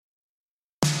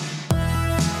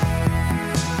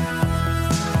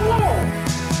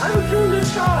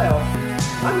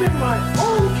I'm in my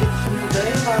own kitchen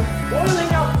today and I'm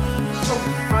boiling up some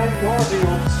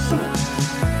primordial soup.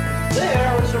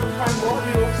 There is a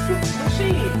primordial soup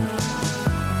machine.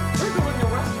 We're doing a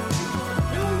recipe for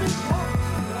building blocks.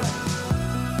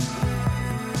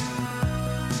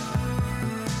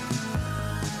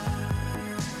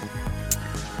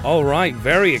 All right,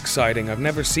 very exciting. I've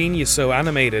never seen you so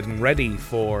animated and ready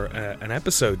for an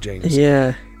episode, James.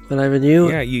 Yeah, but I have a new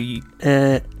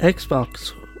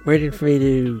Xbox waiting for me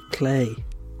to play.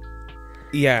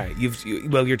 Yeah,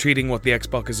 you're treating what the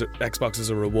Xbox as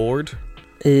a reward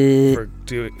for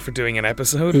doing an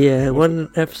episode. Yeah, one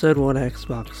episode, one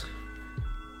Xbox.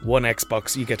 One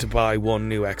Xbox, you get to buy one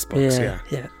new Xbox.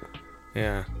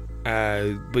 Yeah.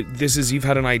 But you've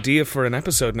had an idea for an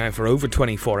episode now for over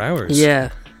 24 hours.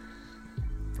 Yeah.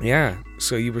 Yeah,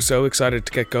 so you were so excited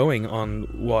to get going on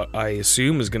what I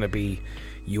assume is going to be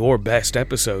your best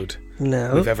episode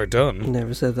we've ever done.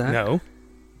 Never said that. No.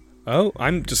 Oh, I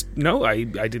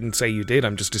didn't say you did.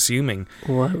 I'm just assuming.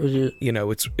 What would you? You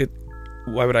know,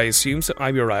 why would I assume so?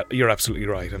 You're right. You're absolutely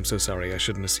right. I'm so sorry. I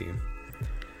shouldn't assume.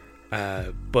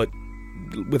 But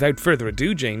without further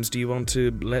ado, James, do you want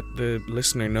to let the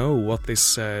listener know what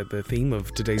the theme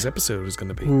of today's episode is going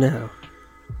to be? No.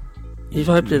 You've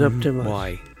hyped it up too much.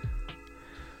 Why?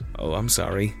 Oh, I'm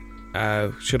sorry.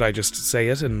 Should I just say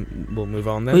it and we'll move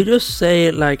on then? We just say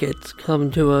it like it's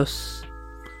come to us,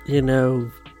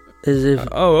 as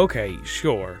if... okay,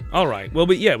 sure. Alright, well,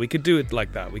 but yeah, we could do it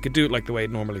like that. We could do it like the way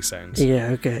it normally sounds.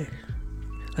 Yeah, okay.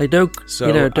 Don't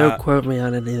quote me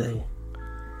on anything.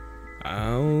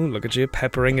 Oh, look at you,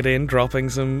 peppering it in,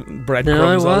 dropping some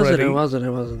breadcrumbs already. No, I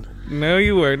wasn't. No,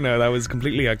 you weren't. No, that was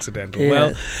completely accidental. Yeah.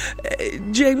 Well,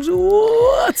 James,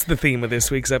 what's the theme of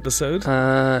this week's episode?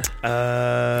 How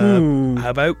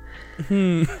about?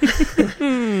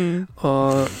 Something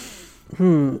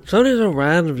so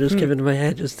random just came into my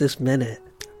head just this minute.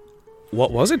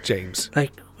 What was it, James?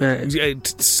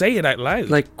 Say it out loud.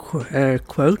 Like quotes,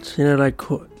 quotes?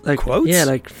 Yeah,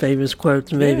 like famous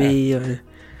quotes, maybe.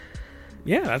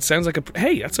 Yeah, that sounds like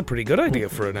that's a pretty good idea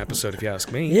for an episode, if you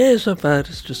ask me. Yeah, it's not bad.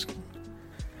 It's just, I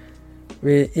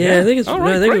think it's.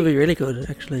 Right, I think it'll be really good,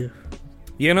 actually.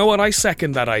 You know what? I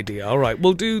second that idea. All right,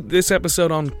 we'll do this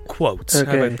episode on quotes.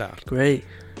 Okay, how about that? Great.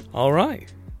 All right.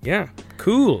 Yeah.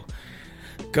 Cool.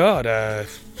 God.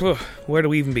 Where do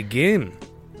we even begin?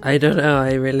 I don't know.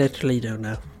 I literally don't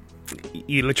know.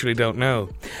 You literally don't know.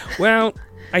 Well,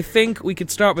 I think we could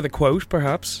start with a quote,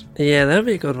 perhaps. Yeah, that'd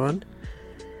be a good one.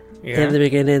 Yeah. In the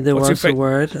beginning, there was the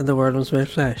Word, and the Word was made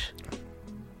flesh.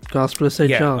 Gospel of St.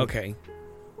 John. Yeah, okay.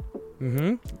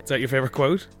 Is that your favourite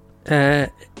quote? Yeah.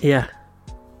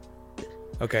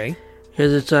 Okay.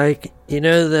 Because it's like,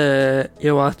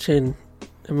 you're watching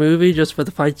a movie just for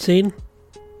the fight scene.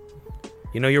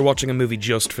 You're watching a movie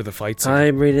just for the fight scene.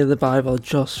 I'm reading the Bible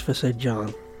just for St.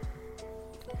 John.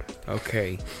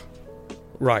 Okay.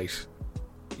 Right.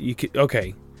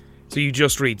 Okay. So you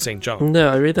just read St. John? No,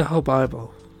 I read the whole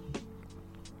Bible.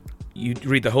 You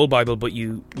read the whole Bible, but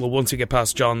once you get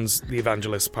past John's the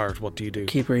evangelist part, what do you do?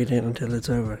 Keep reading until it's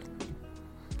over.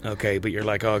 Okay, but you're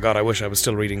like, oh God, I wish I was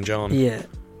still reading John. Yeah.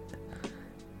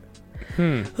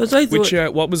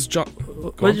 What was John?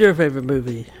 What's your favourite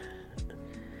movie?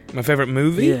 My favourite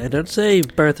movie? Yeah, don't say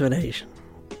Birth of a Nation.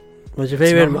 What's your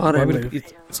favourite modern movie?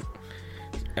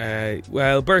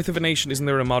 Well, Birth of a Nation, isn't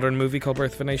there a modern movie called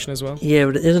Birth of a Nation as well? Yeah,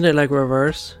 but isn't it like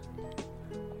reverse?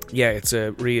 Yeah, it's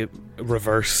a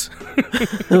reverse.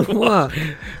 What? What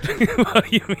do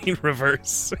you mean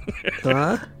reverse?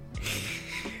 What?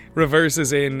 Reverse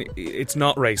is in, it's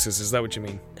not racist, is that what you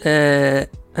mean? I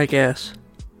guess.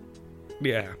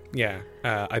 Yeah.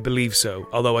 I believe so.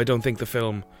 Although I don't think the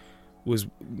film was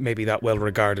maybe that well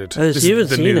regarded. You haven't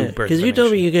seen it, because you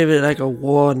told me you gave it like a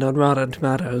 1 on Rotten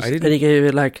Tomatoes, and you gave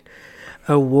it like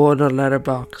a 1 on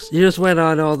Letterboxd. You just went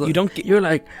on all the. You're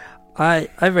like, I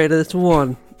rated this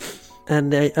 1,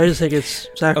 and I just think it's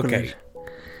sacrilege. Okay.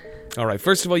 All right.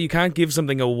 First of all, you can't give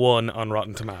something a 1 on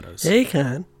Rotten Tomatoes. Yeah, you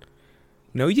can.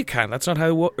 No, you can't. That's not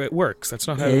how it works. That's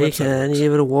not how the website works. You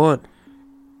give it a 1.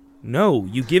 No,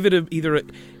 you give it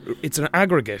it's an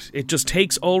aggregate. It just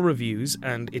takes all reviews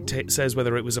and it says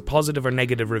whether it was a positive or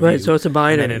negative review. Right, so it's a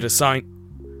binary. And then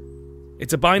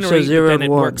it's a binary, so 0 but then and it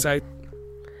 1. works out.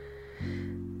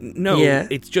 No, yeah.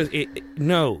 It's just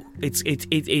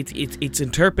it's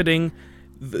interpreting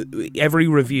every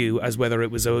review as whether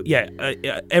it was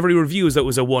every review as though it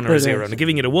was a 1 or a 0. And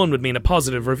giving it a 1 would mean a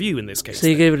positive review in this case. So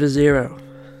you gave it a 0.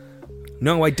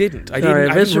 No, I didn't. I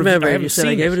misremember. You said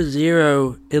I gave it a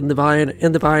 0 in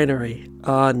the binary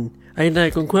on. I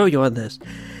can quote you on this.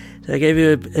 So I gave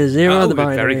you a 0 on the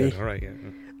binary. Very good. All right.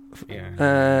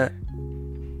 Yeah.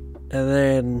 and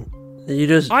then you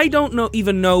just... I don't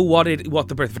even know what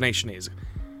the Birth of a Nation is.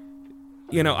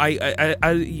 You know,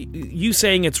 you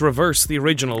saying it's reverse the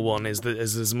original one is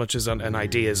as much as an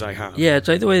idea as I have. Yeah, it's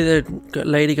like the way the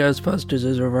Lady Ghostbusters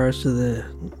is reverse to the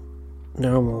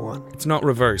normal one. It's not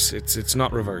reverse. It's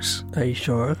not reverse. Are you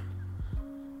sure?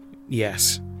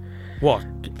 Yes. What?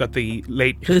 That the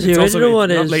late... Because the original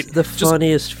one is the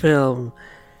funniest film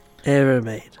ever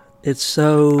made. It's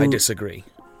so... I disagree.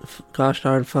 Gosh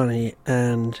darn funny,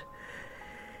 and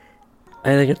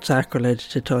I think it's sacrilege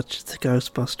to touch the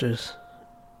Ghostbusters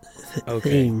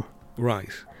theme.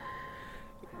 Right.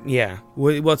 Yeah.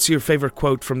 What's your favourite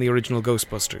quote from the original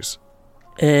Ghostbusters?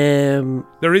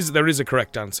 There is a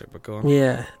correct answer, but go on.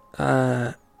 Yeah.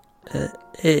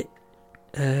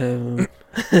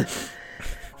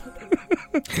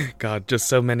 God, just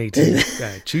so many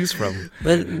to choose from.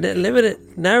 But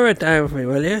narrow it down for me,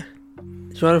 will you?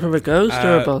 Do you want it from a ghost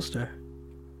or a buster?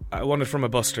 I want it from a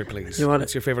buster, please.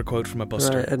 What's your favourite quote from a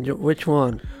buster? Right, and which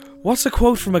one? What's a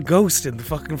quote from a ghost in the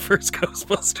fucking first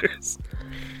Ghostbusters?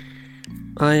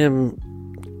 I am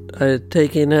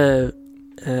taking a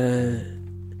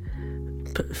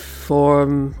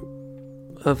form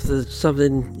of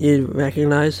something you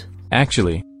recognize.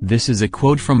 Actually, this is a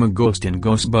quote from a ghost in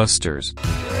Ghostbusters.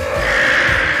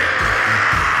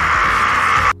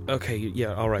 Okay,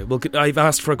 yeah, alright. Well, I've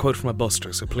asked for a quote from a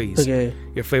buster, so please. Okay.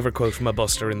 Your favourite quote from a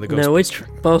buster in the Ghostbusters. Now, which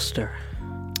buster?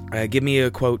 Give me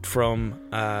a quote from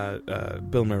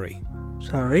Bill Murray.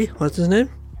 Sorry, what's his name?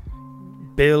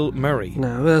 Bill Murray.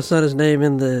 No, that's not his name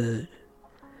in the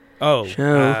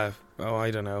show.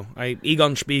 I don't know.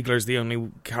 Egon Spiegler's the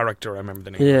only character I remember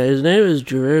the name. Yeah, his name is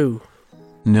Drew.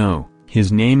 No,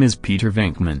 his name is Peter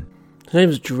Venkman. His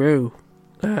name's Drew.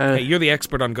 Hey, you're the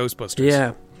expert on Ghostbusters.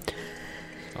 Yeah.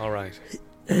 All right.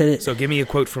 So give me a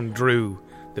quote from Drew,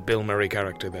 the Bill Murray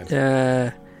character,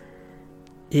 then.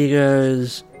 He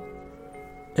goes,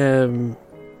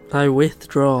 I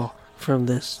withdraw from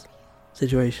this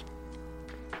situation.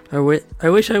 I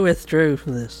wish I withdrew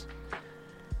from this.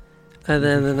 And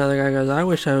then another guy goes, I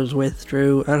wish I was with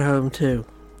Drew at home too.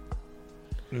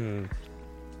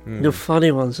 The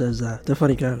funny one says that. The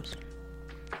funny ghost.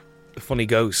 The funny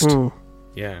ghost?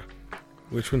 Yeah.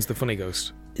 Which one's the funny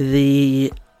ghost?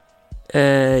 The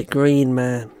green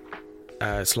man.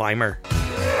 Slimer.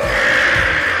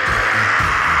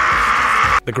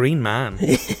 The Green Man.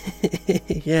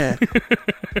 Yeah.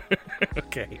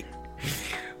 Okay.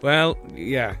 Well,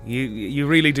 yeah, you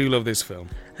really do love this film.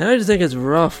 And I just think it's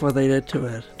rough what they did to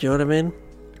it. Do you know what I mean?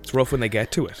 It's rough when they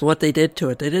get to it. What they did to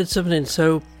it. They did something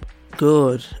so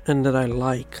good and that I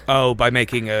like. Oh, by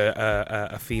making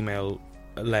a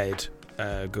female-led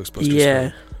Ghostbusters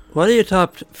film. What are your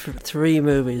top 3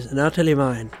 movies? And I'll tell you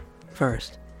mine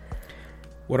first.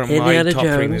 What are my top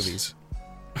 3 movies?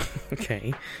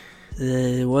 Okay.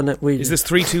 The one that we... Is this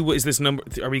 3-2? Is this number...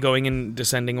 Are we going in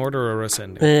descending order or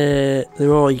ascending?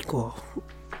 They're all equal.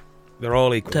 They're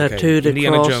all equal, Tattooed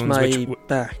across my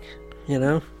back, you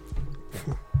know?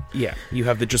 Yeah, you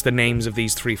have just the names of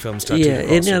these 3 films tattooed across.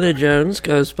 Yeah, Indiana Jones,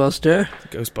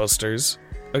 Ghostbusters.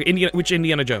 Okay, which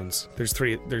Indiana Jones? There's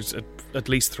 3. There's at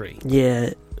least 3.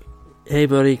 Yeah. Hey,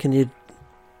 buddy, you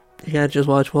can't just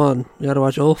watch one. You gotta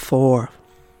watch all 4.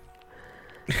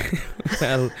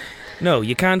 Well... No,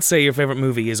 you can't say your favourite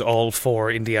movie is all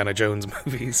 4 Indiana Jones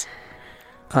movies.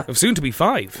 Soon to be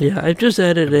 5. Yeah, I've just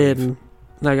added in,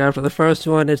 like after the first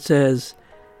one it says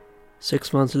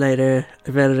 6 months later,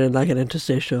 I've added in like an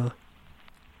interstitial.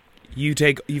 You've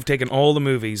taken all the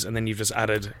movies and then you've just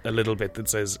added a little bit that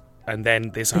says, and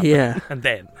then this happened. Yeah. And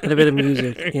then. And a bit of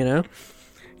music, you know?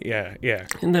 Yeah, yeah.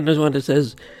 And then there's one that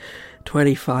says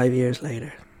 25 years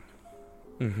later.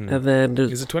 Mm-hmm. And then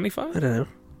is it 25? I don't know.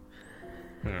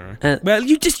 Right. Well,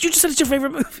 you just said it's your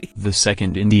favourite movie. The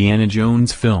second Indiana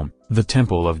Jones film, The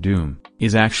Temple of Doom,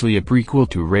 is actually a prequel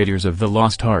to Raiders of the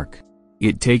Lost Ark.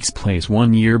 It takes place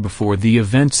 1 year before the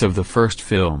events of the first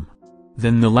film.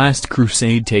 Then The Last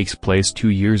Crusade takes place 2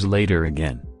 years later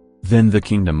again. Then The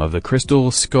Kingdom of the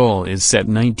Crystal Skull is set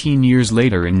 19 years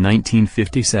later in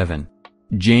 1957.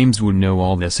 James would know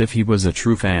all this if he was a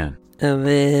true fan. And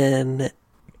then...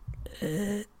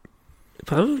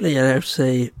 probably I'd have to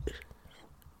say...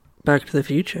 Back to the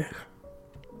Future.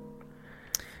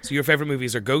 So your favourite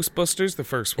movies are Ghostbusters, the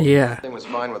first one? Yeah. Everything was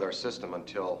fine with our system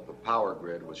until the power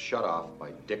grid was shut off by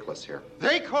Dickless here.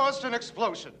 They caused an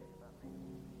explosion.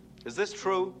 Is this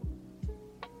true?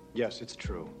 Yes, it's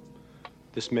true.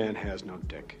 This man has no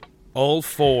dick. All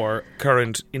 4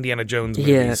 current Indiana Jones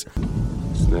movies. Yeah.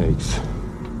 Snakes.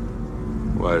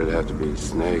 Why did it have to be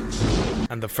snakes?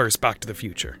 And the first Back to the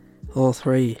Future. All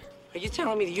 3. Are you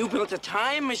telling me that you built a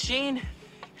time machine?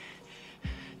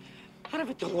 Out of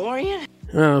a DeLorean?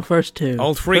 No, first two.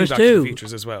 All three Back to the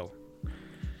Futures as well.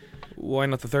 Why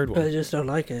not the third one? I just don't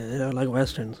like it. I don't like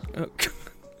westerns. Oh,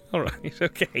 all right,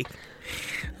 okay.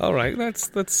 All right,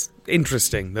 that's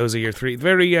interesting. Those are your three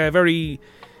very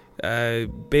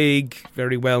big,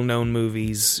 very well-known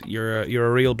movies. You're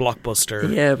a real blockbuster,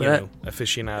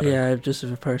 aficionado. Yeah, I just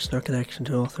have a personal connection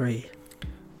to all three.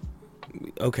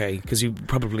 Okay, because you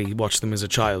probably watched them as a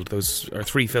child. Those are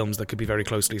three films that could be very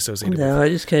closely associated with I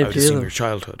just came to them. Your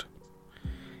childhood.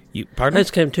 Pardon? I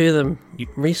just came to them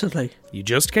recently. You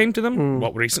just came to them?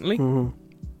 What, recently?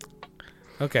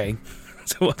 Okay.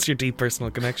 So what's your deep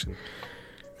personal connection?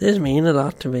 They mean a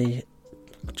lot to me.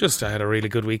 I had a really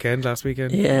good weekend last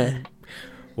weekend. Yeah.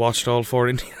 Watched all 4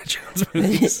 Indiana Jones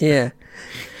movies. Yeah.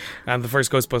 And the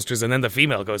first Ghostbusters, and then the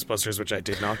female Ghostbusters, which I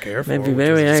did not care for. Made me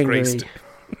very angry.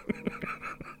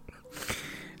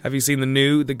 Have you seen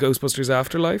the Ghostbusters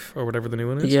Afterlife, or whatever the new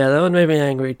one is? Yeah, that one made me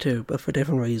angry too, but for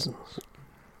different reasons.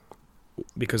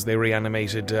 Because they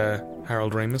reanimated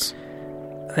Harold Ramis?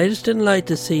 I just didn't like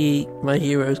to see my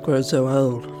heroes grow so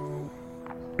old.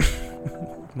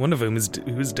 One of whom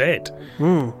who's dead.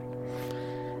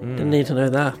 Didn't need to know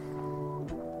that.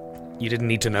 You didn't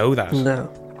need to know that? No.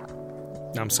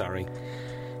 I'm sorry.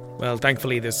 Well,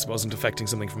 thankfully this wasn't affecting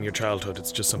something from your childhood.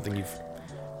 It's just something you've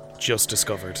just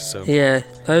discovered. So yeah,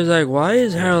 I was like, why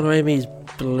is Harold Ramis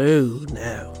blue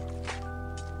now?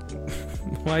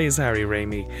 Why is Harry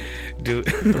Raimi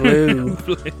blue?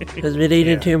 Has been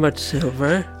eating too much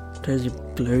silver? Is he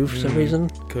blue for some reason?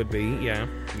 Could be, yeah.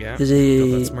 Is he...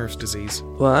 No, that's Smurf disease.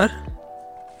 What?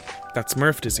 That's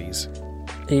Smurf disease.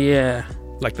 Yeah.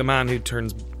 Like the man who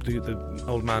turns... The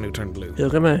old man who turned blue.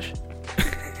 Gilgamesh.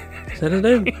 Is that his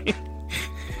name?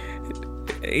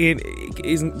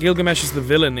 Gilgamesh is the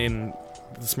villain in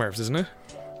the Smurfs, isn't it?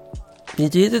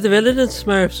 He's either the villain in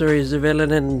Smurfs or he's the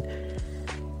villain in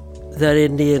that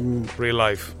Indian... real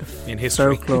life, in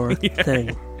history. Folklore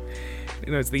thing.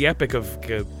 It's the epic of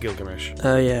Gilgamesh.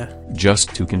 Oh, yeah.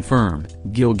 Just to confirm,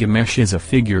 Gilgamesh is a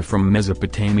figure from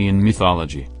Mesopotamian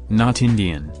mythology, not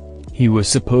Indian. He was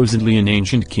supposedly an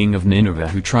ancient king of Nineveh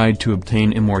who tried to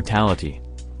obtain immortality.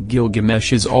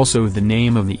 Gilgamesh is also the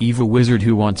name of the evil wizard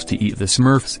who wants to eat the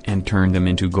Smurfs and turn them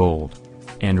into gold.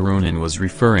 And Ronan was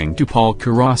referring to Paul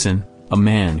Karasin, a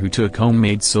man who took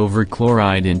homemade silver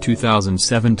chloride in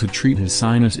 2007 to treat his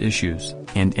sinus issues,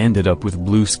 and ended up with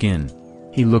blue skin.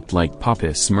 He looked like Papa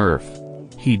Smurf.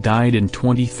 He died in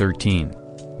 2013.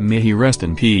 May he rest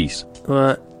in peace.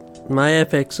 What my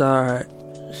epics are...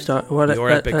 Star Wars...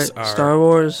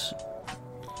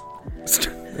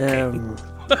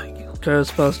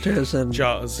 Ghostbusters and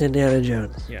Jaws. Indiana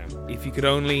Jones. Yeah. If you could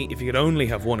only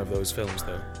have one of those films,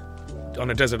 though,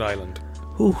 on a desert island.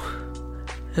 Ooh,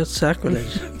 that's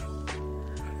sacrilege.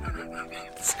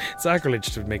 It's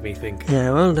sacrilege to make me think. Yeah,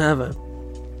 I won't have it.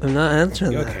 I'm not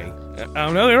answering that. Okay.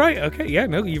 Oh no, you're right. Okay, yeah,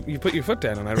 no, you put your foot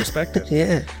down, and I respect it.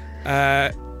 Yeah.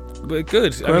 But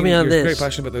good. Quote me on you're this. very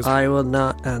passionate about those. I will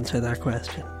not answer that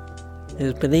question.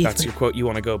 It's beneath That's me. your quote you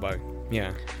want to go by.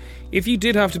 Yeah. If you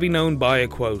did have to be known by a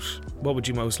quote, what would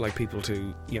you most like people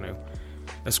to,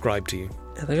 ascribe to you?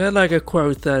 I think I'd like a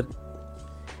quote that,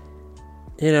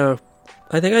 I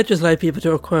think I'd just like people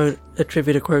to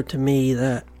attribute a quote to me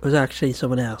that was actually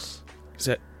someone else. Is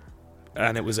it?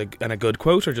 And it was a good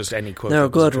quote, or just any quote? No, a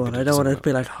good one. I don't want it to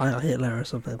be like Heil Hitler or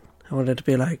something. I want it to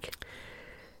be like...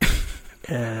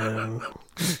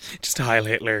 just Heil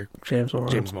Hitler. James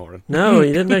Moran. No,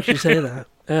 you didn't actually say that.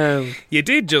 You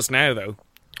did just now, though.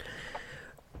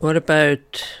 What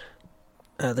about...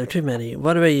 there are too many.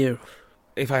 What about you?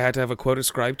 If I had to have a quote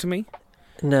ascribed to me?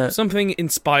 No. Something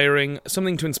inspiring,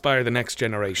 something to inspire the next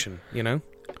generation,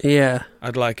 Yeah.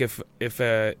 I'd like if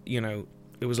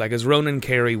it was like, as Ronan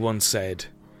Carey once said,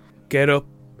 get up.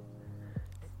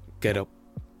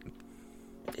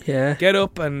 Yeah. Get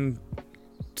up and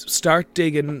start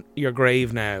digging your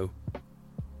grave now.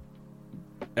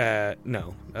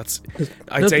 No, that's...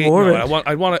 I'd say... No,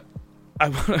 I want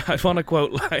to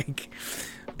quote like...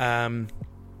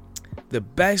 the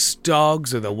best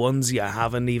dogs are the ones you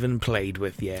haven't even played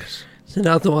with yet. So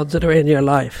not the ones that are in your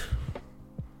life.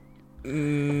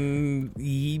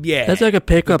 Yeah. That's like a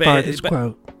pickup artist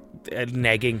quote.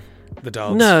 Negging the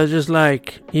dogs. No, just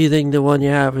like, you think the one you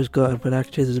have is good, but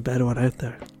actually there's a better one out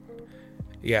there.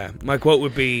 Yeah, my quote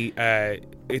would be,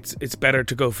 it's better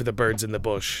to go for the birds in the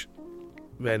bush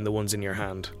than the ones in your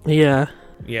hand. Yeah.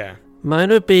 Yeah. Mine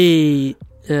would be,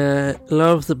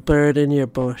 love the bird in your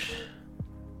bush.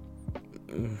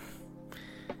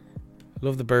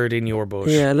 Love the bird in your bush.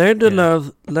 Yeah, learn to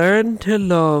love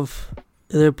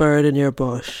the bird in your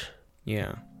bush.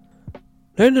 Yeah.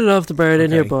 Learn to love the bird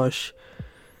in your bush.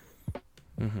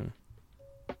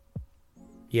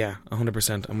 Yeah,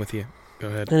 100%. I'm with you. Go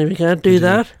ahead. And if you can't do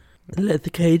that, let the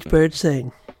cage bird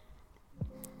sing.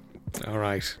 All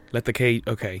right. Let the cage...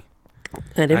 Okay.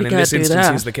 And if you in can't this do instance,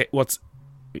 that... is the what's...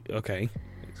 Okay.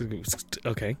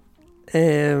 Okay.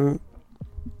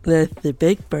 Let the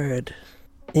big bird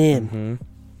in.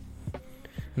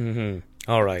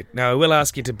 All right. Now, I will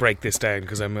ask you to break this down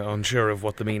because I'm unsure of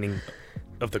what the meaning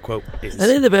of the quote is. I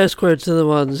think the best quotes are the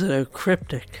ones that are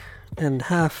cryptic and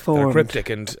half-formed. They're cryptic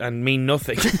and mean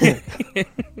nothing.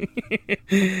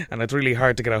 And it's really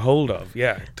hard to get a hold of,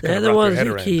 yeah. They're the ones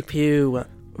that keep you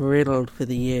riddled for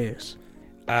the years.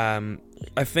 I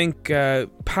think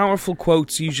powerful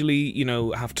quotes usually,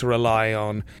 have to rely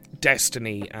on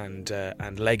destiny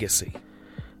and legacy.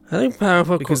 I think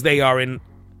powerful because they are in...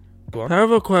 Go on.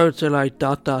 Powerful quotes are like ... They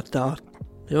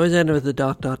always end with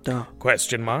the ...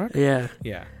 Question mark? Yeah.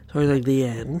 Yeah. It's always like the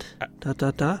end. ...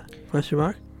 Question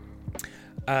mark?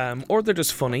 Or they're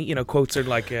just funny. Quotes are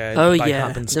like by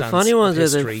happenstance. The funny ones are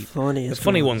the funniest. The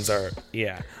funny ones are,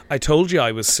 yeah. I told you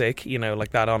I was sick,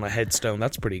 like that on a headstone.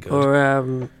 That's pretty good.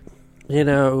 Or,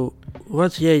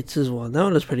 what's Yeats's one? That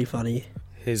one is pretty funny.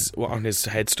 On his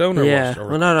headstone or what? Or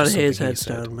well, not on his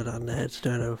headstone, but on the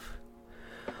headstone of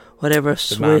whatever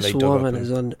Swiss woman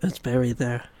is buried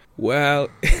there. Well,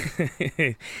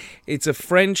 it's a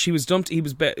French. He was dumped.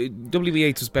 W.B.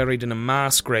 Yeats was buried in a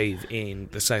mass grave in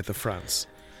the south of France,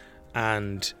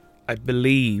 and I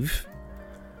believe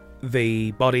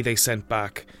the body they sent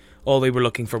back, all they were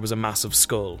looking for was a massive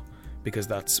skull, because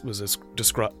that was as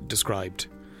described.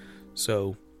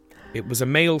 So it was a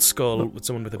male skull with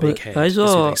someone with a big head. That's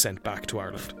what they sent back to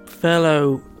Ireland.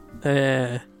 Fellow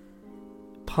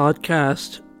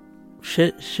podcast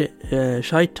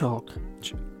shite talk.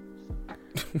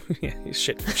 Yeah,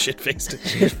 shit-faced.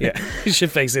 Yeah,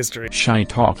 shit-faced history. Shite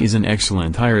Talk is an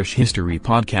excellent Irish history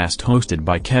podcast hosted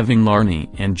by Kevin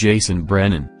Larney and Jason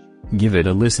Brennan. Give it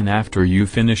a listen after you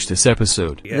finish this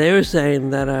episode. Yeah. They were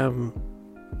saying that,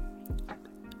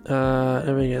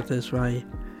 let me get this right.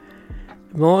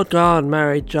 Maud Gonne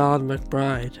married John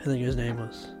McBride, I think his name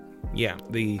was. Yeah,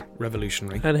 the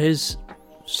revolutionary. And his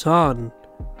son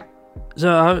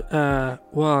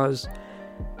was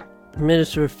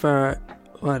Minister for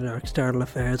External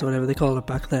Affairs, whatever they called it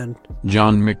back then.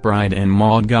 John McBride, and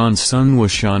Maud Gonne's son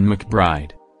was Sean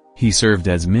McBride. He served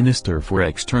as Minister for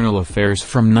External Affairs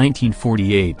from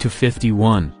 1948 to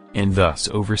 51, and thus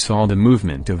oversaw the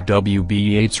movement of W.B.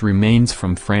 Yeats' remains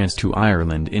from France to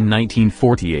Ireland in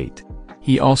 1948.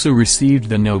 He also received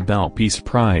the Nobel Peace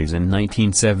Prize in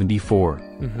 1974.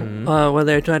 When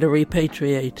they were trying to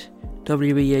repatriate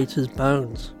W.B. Yeats'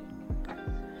 bones.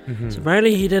 So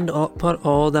apparently he didn't put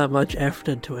all that much effort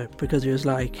into it, because he was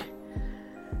like,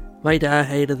 my dad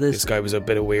hated this. This guy was a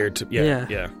bit of weird.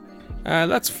 Yeah.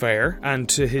 That's fair. And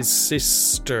to his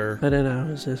sister, I don't know,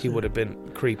 his sister, he would have been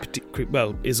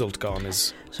well, Iseult Gone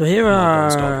is. So here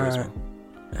are,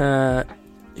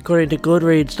 according to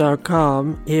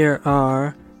Goodreads.com,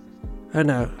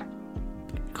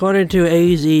 according to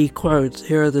AZ Quotes,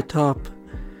 here are the top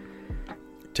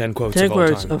 10 quotes 10 of all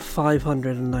quotes time. of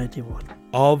 591.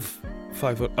 Of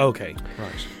 5... Okay,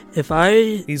 right.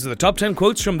 These are the top 10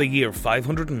 quotes from the year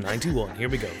 591. Here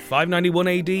we go. 591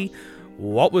 AD.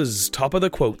 What was top of the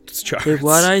quotes charts? If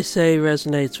what I say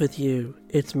resonates with you,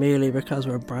 it's merely because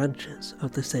we're branches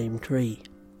of the same tree.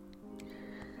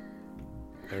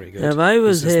 Very good. Now, if I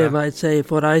was him, I'd say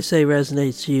if what I say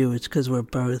resonates to you, it's because we're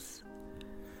both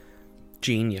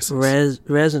geniuses.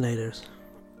 Resonators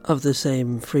of the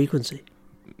same frequency.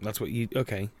 That's what you...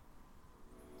 Okay.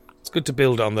 It's good to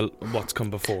build on what's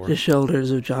come before. The shoulders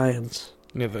of giants.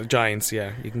 Yeah, the giants,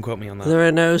 yeah. You can quote me on that. There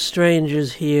are no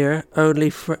strangers here,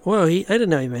 only... I didn't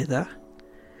know he made that.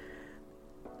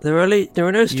 There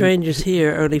were no strangers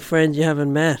here, only friends you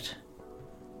haven't met.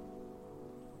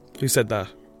 Who said that?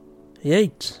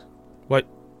 Yeats. What?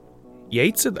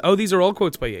 Yeats? These are all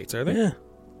quotes by Yeats, are they? Yeah.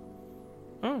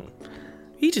 Oh.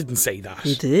 He didn't say that.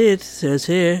 He did. It says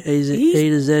here, A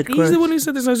to Z quote. He's the one who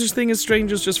said there's no such thing as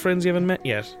strangers, just friends you haven't met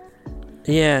yet.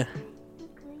 Yeah.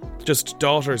 Just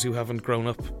daughters who haven't grown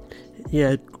up.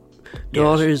 Yeah.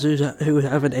 Daughters who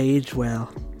haven't aged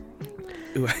well.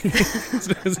 There's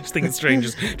no such thing as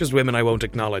strangers, just women I won't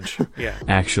acknowledge. Yeah.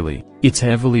 Actually, it's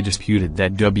heavily disputed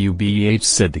that W.B. Yeats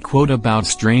said the quote about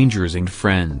strangers and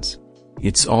friends.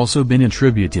 It's also been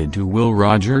attributed to Will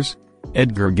Rogers,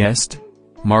 Edgar Guest,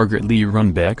 Margaret Lee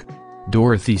Runbeck,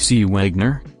 Dorothy C.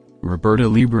 Wagner, Roberta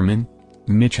Lieberman,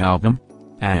 Mitch Albom,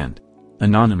 and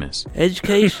Anonymous.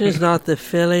 Education is not the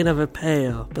filling of a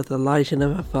pail, but the lighting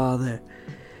of a father.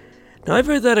 Now, I've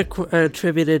heard that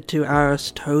attributed to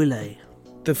Aristotle.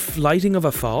 The lighting of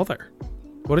a father?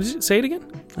 What did you say it again?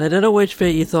 I don't know which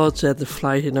bit you thought said the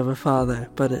flighting of a father,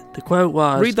 but the quote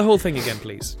was... Read the whole thing again,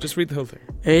 please. Just read the whole thing.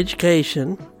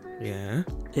 Education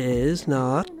is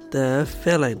not the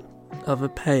filling of a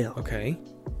pail. Okay.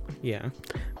 Yeah.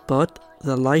 But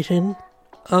the lighting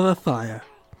of a fire.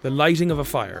 The lighting of a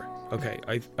fire. Okay,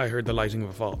 I heard the lighting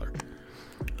of a father.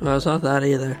 Well, it's not that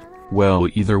either. Well,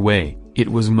 either way, it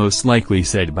was most likely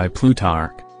said by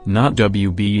Plutarch, not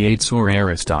W.B. Yeats or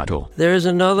Aristotle. There is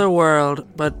another world,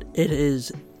 but it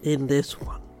is in this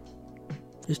one.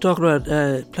 He's talking about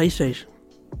PlayStation.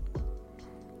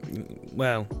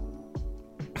 Well,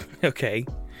 okay.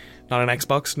 Not an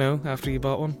Xbox, no, after you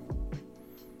bought one?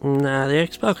 Nah, the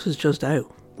Xbox is just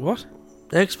out. What?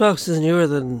 The Xbox is newer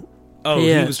than Oh, PS.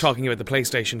 He was talking about the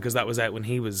PlayStation because that was out when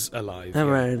he was alive.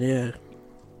 Right, yeah.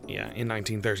 Yeah, in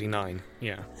 1939,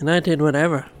 yeah. In 19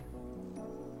 whatever.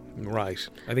 Right.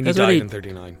 I think he died in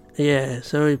 39. Yeah,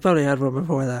 so he probably had one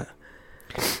before that.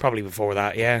 Probably before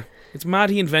that, yeah. It's mad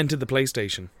he invented the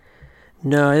PlayStation.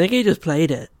 No, I think he just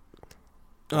played it.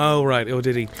 Oh, right. Oh,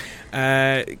 did he?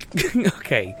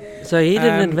 Okay. So he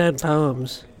didn't invent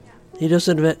poems. He just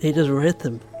wrote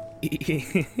them.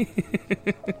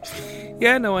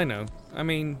 Yeah, no, I know. I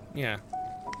mean, yeah.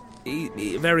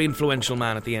 He, very influential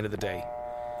man at the end of the day.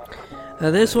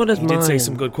 This one is mine. He did say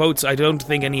some good quotes. I don't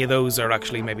think any of those are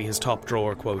actually maybe his top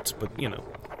drawer quotes, but, you know.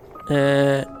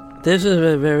 This is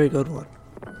a very good one.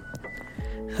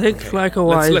 Think like a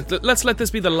wise... Let's let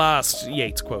this be the last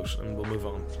Yeats quote, and we'll move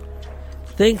on.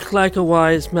 Think like a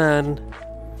wise man,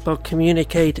 but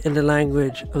communicate in the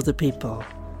language of the people.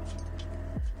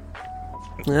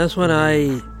 And that's what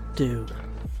I do.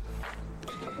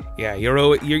 Yeah, you.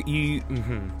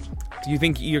 Mm-hmm. Do you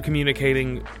think you're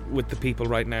communicating with the people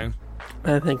right now?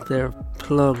 I think they're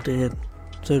plugged in,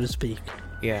 so to speak.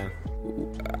 Yeah.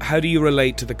 How do you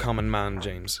relate to the common man,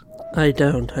 James? I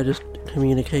don't. I just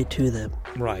communicate to them.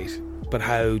 Right. But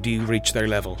how do you reach their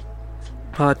level?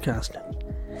 Podcasting.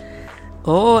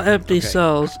 All empty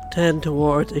souls tend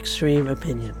towards extreme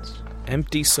opinions.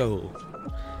 Empty soul.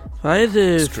 I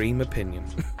do. Extreme opinion.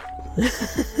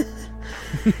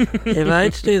 If I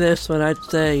had to do this one, I'd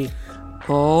say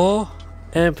all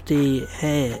empty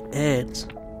heads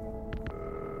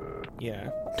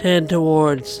tend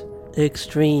towards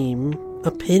extreme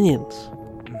opinions.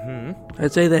 Mm-hmm.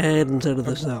 I'd say the head instead of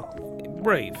the soul.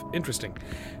 Brave. Interesting.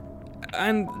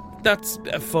 And that's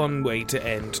a fun way to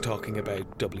end talking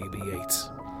about W.B. Yeats.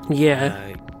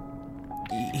 Yeah.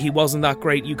 He wasn't that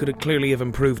great. You could clearly have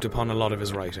improved upon a lot of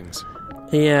his writings.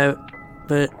 Yeah,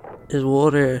 but his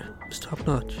water is top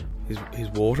notch. His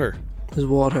water? His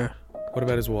water. What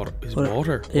about his water? His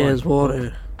water? Yeah, his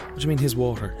water. What do you mean his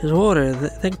water? His water.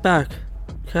 Think back.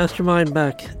 Cast your mind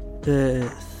back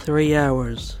 3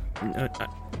 hours.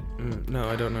 No,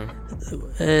 I don't know.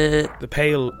 The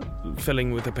pail,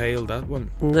 filling with a pail, that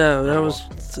one? No, that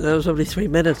was only 3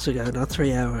 minutes ago, not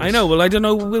 3 hours. I know, well, I don't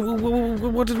know.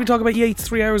 What did we talk about Yeats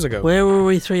 3 hours ago? Where were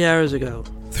we 3 hours ago?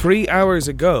 3 hours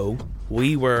ago,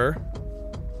 we were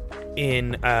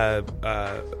in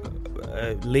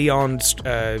Leon's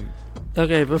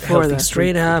okay, before that,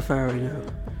 3.5 hours ago.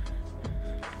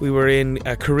 We were in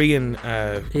a Korean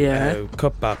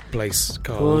cupbap place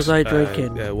called... What was I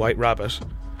drinking? White Rabbit.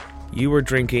 You were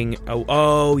drinking...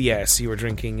 Oh, yes, you were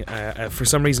drinking, for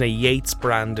some reason, a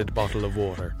Yeats-branded bottle of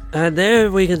water. And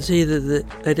there we can see that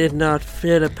I did not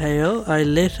fill a pail. I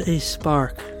lit a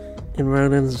spark in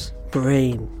Ronan's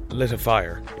brain. Lit a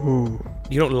fire.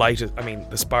 You don't light it. I mean,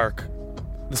 the spark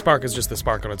is just the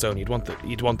spark on its own. You'd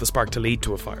want the spark to lead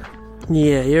to a fire.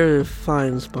 Yeah, you're a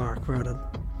fine spark, Ronan.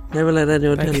 Never let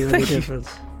anyone tell you any difference.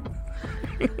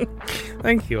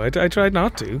 Thank you. I tried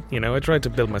not to. You know, I tried to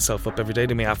build myself up every day,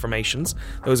 do my affirmations.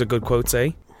 Those are good quotes,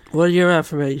 eh? What are your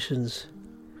affirmations?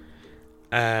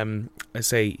 I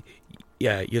say,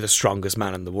 yeah, you're the strongest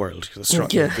man in the world.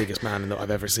 You're the biggest man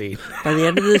I've ever seen. By the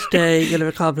end of this day, you'll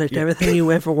have accomplished everything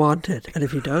you ever wanted. And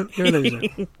if you don't, you're a loser.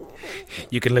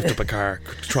 You can lift up a car.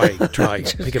 Try.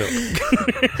 Pick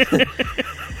it up.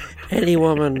 Any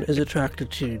woman is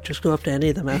attracted to you. Just go up to any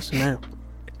of them, ask them out.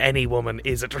 Any woman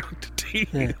is attracted to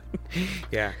you.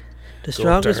 Yeah. The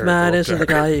strongest man isn't the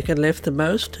guy who can lift the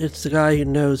most. It's the guy who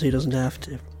knows he doesn't have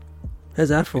to. How's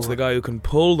that for? It's the guy who can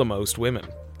pull the most women.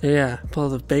 Yeah, pull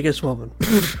the biggest woman.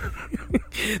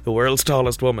 The world's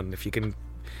tallest woman. If you can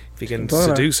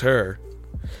seduce her.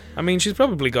 I mean, she's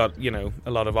probably got, a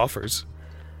lot of offers.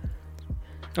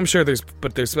 I'm sure that's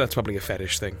probably a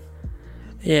fetish thing.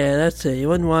 Yeah, that's it. You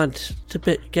wouldn't want to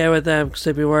get with them because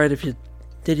they'd be worried if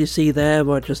did you see them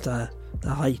or just the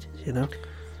height,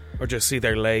 Or just see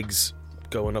their legs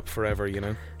going up forever,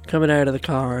 Coming out of the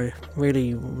car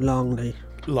really longly.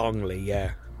 Longly,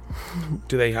 yeah.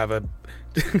 Do they have a...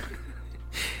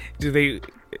 do they...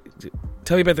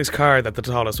 Tell me about this car that the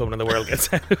tallest woman in the world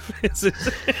gets out of. Is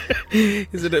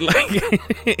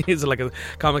it like a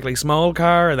comically small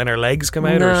car and then her legs come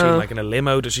out? No. Or is she like in a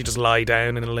limo? Does she just lie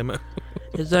down in a limo?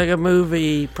 It's like a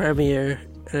movie premiere,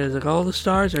 and it's like all the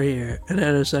stars are here, and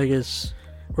then it's like this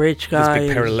rich guy. This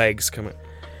big pair of legs coming.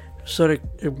 Sort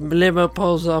of limo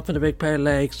pulls up and a big pair of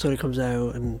legs sort of comes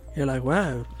out, and you're like,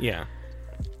 wow. Yeah.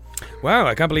 Wow,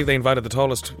 I can't believe they invited the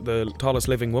tallest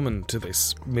living woman to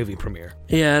this movie premiere.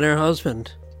 Yeah, and her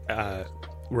husband.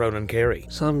 Ronan Carey.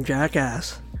 Some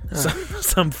jackass.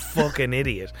 Some fucking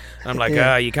idiot. I'm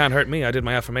like, you can't hurt me. I did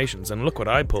my affirmations, and look what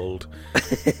I pulled.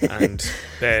 And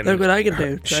then look what I can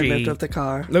do. I lift up the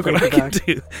car. Look what I can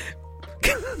do.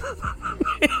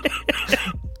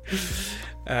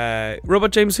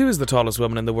 Robot James, who is the tallest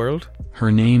woman in the world?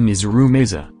 Her name is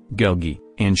Rumeysa Gelgi,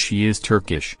 and she is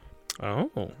Turkish.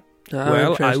 Oh.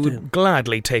 Well, I would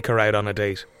gladly take her out on a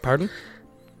date. Pardon?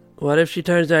 What if she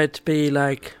turns out to be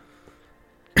like...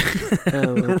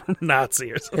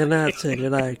 Nazi or something. A Nazi, you're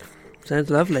like, sounds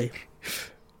lovely.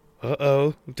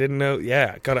 Uh-oh, didn't know.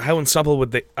 Yeah, God, how unstoppable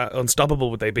would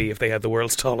they be if they had the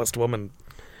world's tallest woman?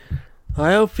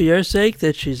 I hope for your sake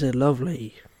that she's a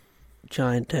lovely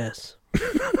giantess.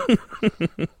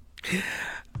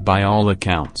 By all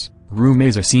accounts,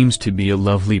 Rumeysa seems to be a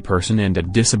lovely person and a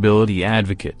disability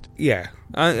advocate. Yeah.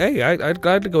 I'd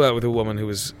glad to go out with a woman who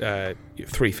was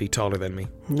 3 feet taller than me.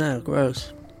 No,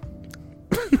 gross.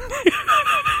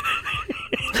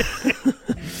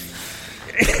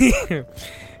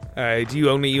 Do you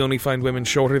only find women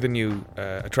shorter than you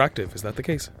attractive? Is that the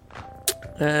case?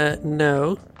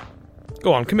 No.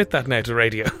 Go on, commit that now to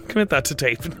radio. Commit that to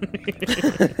tape.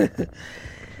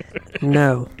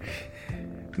 No.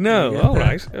 No,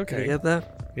 alright, okay. Did you get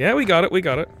that? Yeah, we got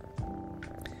it.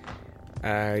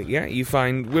 Yeah, you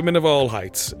find women of all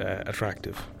heights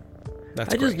attractive.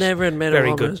 That's I just great. never admit Very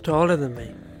a woman good. who's taller than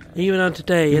me. Even on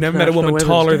today. You never met a woman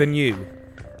taller than you?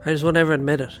 I just would never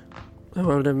admit it. I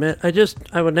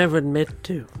would never admit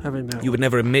to having met. You would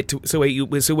never admit to. So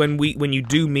wait, so when you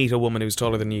do meet a woman who's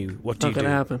taller than you, what do you do? Not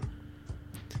gonna happen.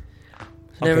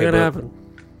 It's never gonna happen.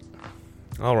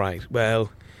 All right. Well,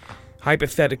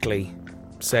 hypothetically,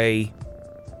 say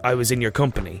I was in your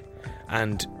company,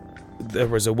 and there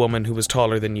was a woman who was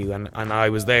taller than you, and I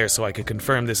was there, so I could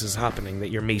confirm this is happening. That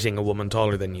you're meeting a woman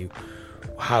taller than you.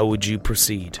 How would you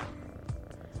proceed?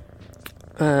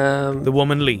 The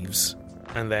woman leaves,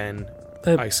 and then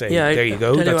I say, there you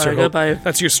go. That's your hope.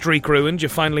 That's your streak ruined. You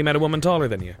finally met a woman taller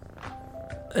than you.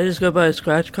 I just go by a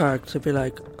scratch card to be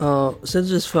like, oh, since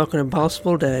this fucking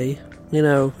impossible day,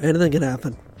 anything can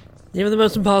happen. Even the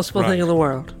most impossible thing in the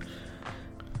world.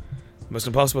 Most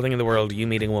impossible thing in the world, you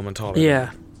meeting a woman taller.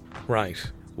 Yeah. Right.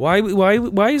 Why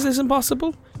is this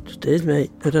impossible? Just is,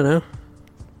 mate. I don't know.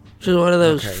 It's just one of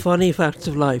those funny facts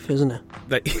of life, isn't it?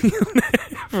 That you'll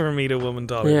never meet a woman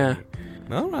taller. Yeah.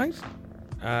 All right.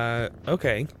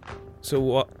 Okay. So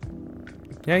what?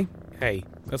 Hey,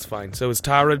 that's fine. So is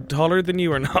Tara taller than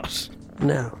you or not?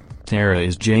 No. Tara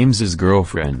is James's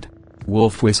girlfriend.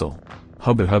 Wolf whistle.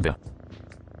 Hubba hubba.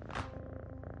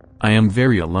 I am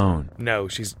very alone. No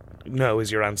is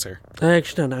your answer. I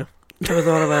actually don't know. Never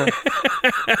thought about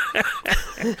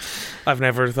it. I've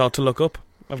never thought to look up.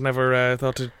 I've never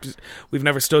thought to... We've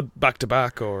never stood back to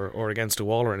back or against a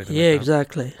wall or anything like that. Yeah,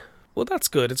 exactly. Well, that's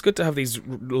good. It's good to have these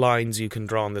lines you can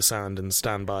draw in the sand and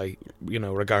stand by,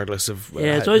 regardless of...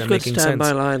 yeah, it's always good to stand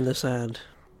by a line in the sand.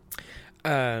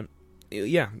 Yeah,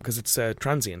 because it's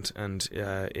transient and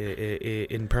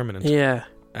impermanent. Yeah.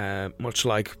 Much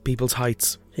like people's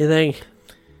heights. You think?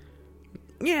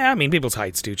 Yeah, I mean, people's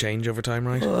heights do change over time,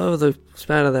 right? Well, over the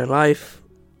span of their life,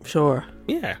 sure.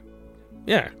 Yeah.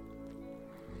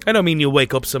 I don't mean you'll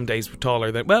wake up some days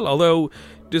taller than... Well, although,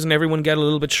 doesn't everyone get a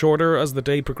little bit shorter as the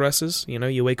day progresses?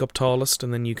 You wake up tallest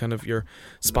and then your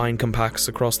spine compacts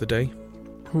across the day.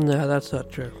 No, that's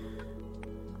not true.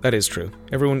 That is true.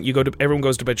 Everyone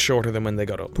goes to bed shorter than when they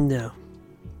got up. No.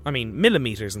 I mean,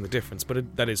 millimeters in the difference,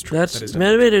 but that is true.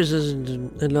 Millimeters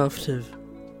isn't enough to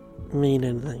mean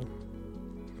anything.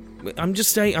 I'm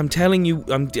just saying, I'm telling you,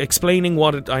 I'm explaining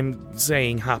what I'm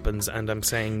saying happens, and I'm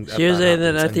saying... So you're saying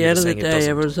that at the end of the day,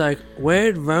 everyone's like,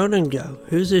 where'd Ronan go?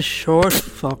 Who's this short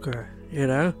fucker,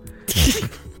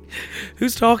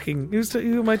 Who's talking?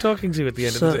 Who am I talking to at the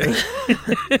end of the day?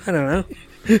 I don't know.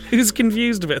 Who's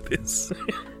confused about this?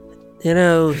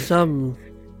 The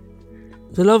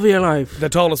love of your life. The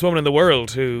tallest woman in the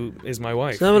world, who is my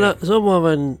wife. Some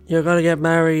woman, you're going to get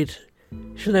married...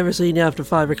 She'll never seen you after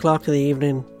 5 o'clock in the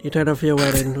evening. You turn up for your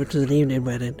wedding, which is an evening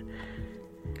wedding.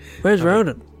 Where's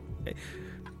Ronan?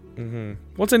 Mm-hmm.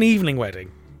 What's an evening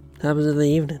wedding? Happens in the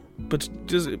evening. But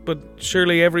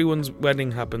surely everyone's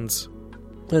wedding happens.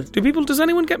 But does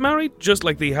anyone get married just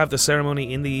like they have the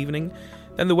ceremony in the evening?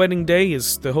 Then the wedding day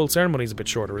the whole ceremony is a bit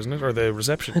shorter, isn't it? Or the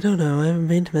reception? I don't know. I haven't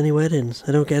been to many weddings.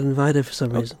 I don't get invited for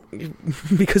some reason.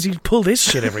 Because you pull this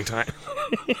shit every time.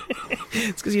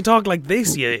 It's because you talk like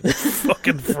this, you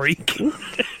fucking freak.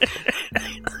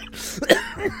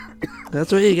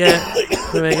 That's what you get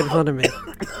for making fun of me.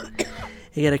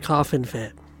 You get a coffin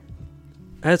fit.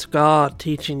 That's God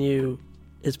teaching you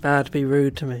it's bad to be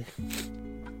rude to me.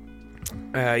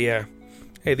 Yeah.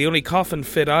 Hey, the only coffin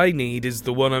fit I need is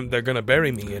the one they're going to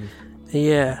bury me in.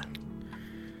 Yeah.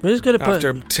 We're just going to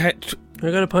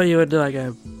we're going to put you into like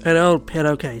an old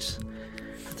pillowcase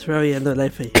and throw you in the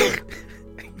levee.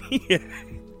 Yeah.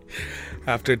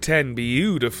 After 10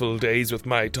 beautiful days with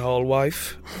my tall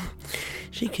wife.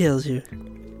 She kills you.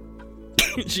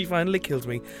 She finally kills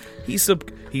me. He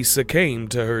succumbed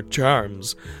to her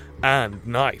charms and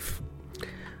knife.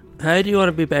 How do you want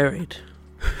to be buried?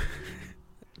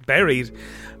 Buried?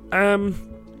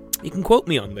 You can quote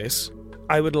me on this.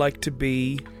 I would like to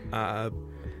be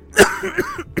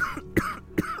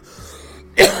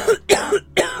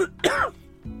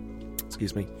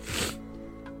excuse me.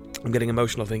 I'm getting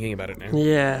emotional thinking about it now.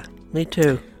 Yeah, me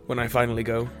too. When I finally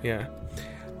go, yeah.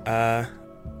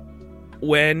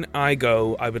 When I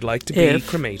go, I would like to be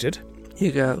cremated.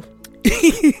 You go.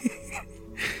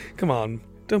 Come on,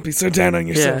 don't be so down on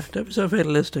yourself. Yeah, don't be so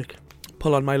fatalistic.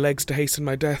 Pull on my legs to hasten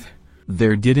my death.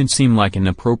 There didn't seem like an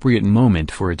appropriate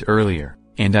moment for it earlier,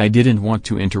 and I didn't want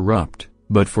to interrupt,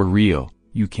 but for real,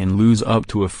 you can lose up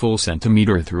to a full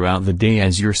centimeter throughout the day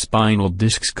as your spinal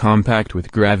discs compact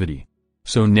with gravity.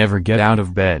 So never get out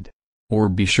of bed. Or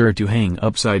be sure to hang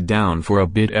upside down for a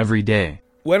bit every day.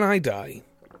 When I die,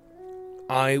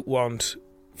 I want,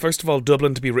 first of all,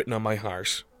 Dublin to be written on my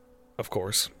heart, of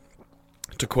course.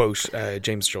 To quote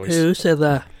James Joyce. Who said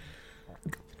that?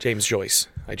 James Joyce.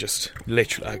 I just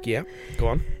literally, yeah, go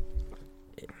on.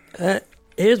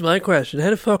 Here's my question. How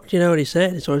the fuck do you know what he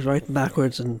said? He's always writing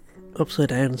backwards and upside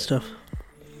down and stuff.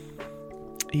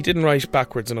 He didn't write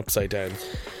backwards and upside down.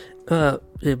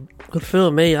 Good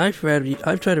fool me. I've tried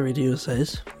to read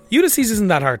Ulysses. Ulysses isn't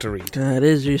that hard to read. It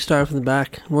is. You start from the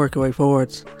back and work your way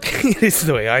forwards. This is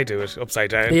the way I do it,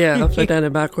 upside down. Yeah, upside down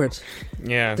and bawnwards.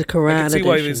 Yeah. The Quran I can see edition.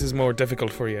 why this is more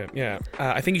difficult for you. Yeah.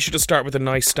 I think you should just start with a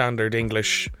nice standard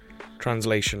English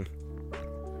translation.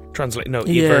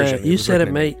 Version. You said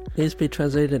it, mate. It needs to be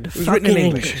translated into fucking written in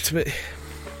English. It's a bit...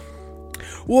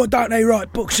 Why don't they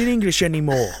write books in English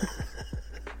anymore?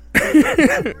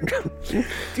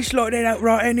 Just like they don't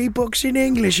write any books in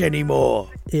English anymore.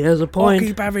 He has a point. I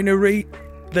keep having to read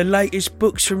the latest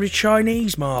books from the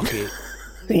Chinese market.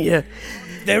 Yeah.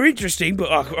 They're interesting, but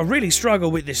I really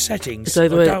struggle with the settings. I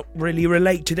don't really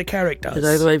relate to the characters. It's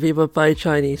like the way people buy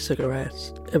Chinese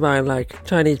cigarettes. They buy like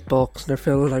Chinese books and they're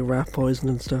filled with like rat poison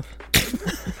and stuff.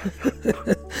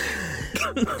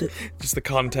 Just the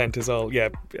content is all,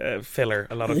 filler.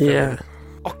 A lot of filler. Yeah.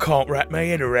 I can't wrap my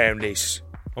head around this.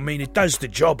 I mean, it does the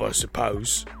job, I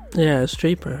suppose. Yeah, it's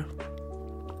cheaper.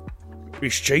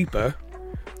 It's cheaper,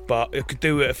 but it could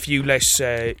do a few less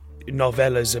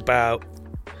novellas about...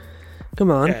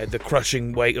 Come on. The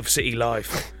crushing weight of city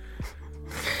life.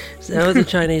 So that was the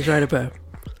Chinese write about.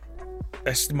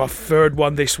 That's my third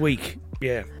one this week.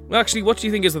 Yeah. Well, actually, what do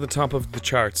you think is at the top of the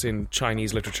charts in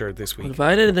Chinese literature this week? Well, if I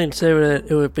had anything to say with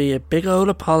it, it would be a big old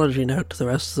apology note to the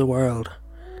rest of the world.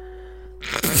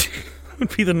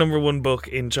 Would be the number one book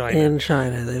in China. In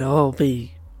China, they'd all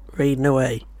be reading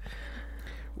away.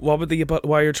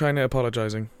 Why are China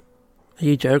apologising? Are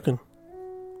you joking?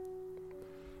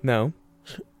 No.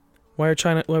 Why would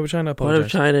China apologise? What have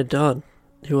China done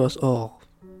to us all?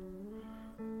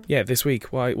 Yeah, this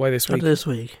week. Why this week? Not this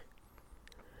week.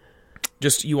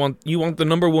 Just you want the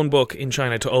number one book in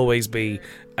China to always be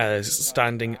a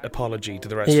standing apology to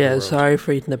the rest of the world. Yeah, sorry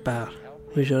for eating a bat.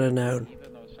 We should have known.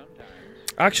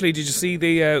 Actually, did you see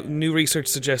the new research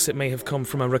suggests it may have come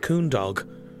from a raccoon dog?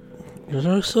 There's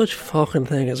no such fucking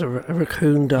thing as a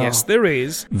raccoon dog. Yes, there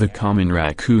is. The common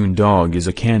raccoon dog is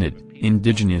a canid,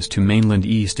 indigenous to mainland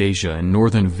East Asia and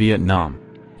northern Vietnam.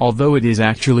 Although it is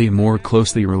actually more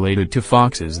closely related to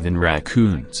foxes than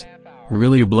raccoons.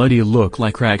 Really bloody look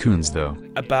like raccoons though.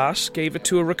 A bat gave it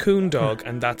to a raccoon dog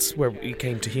and that's where it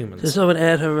came to humans. So someone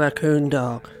ate a raccoon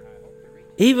dog.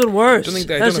 Even worse.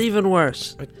 That's even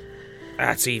worse.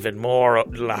 That's even more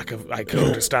lack of... I can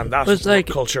understand that. It's like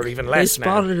culture even less now.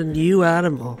 They spotted a new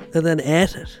animal and then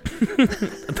ate it.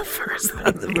 The first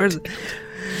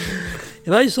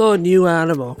If I saw a new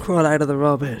animal crawl out of the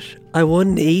rubbish, I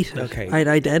wouldn't eat it. Okay. I'd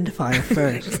identify it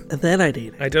first, and then I'd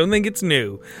eat it. I don't think it's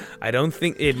new. I don't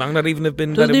think it might not even have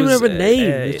been. It doesn't that even it was, have a name.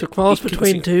 It's a cross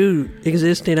between two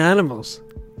existing animals.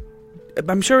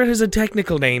 I'm sure it has a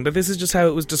technical name, but this is just how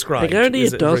it was described. I guarantee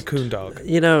it does. A raccoon dog.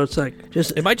 You know, it's like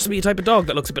just. It might just be a type of dog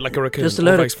that looks a bit like a raccoon, just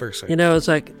a or vice versa. You know, it's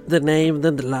like the name,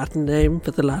 then the Latin name,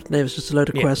 but the Latin name is just a load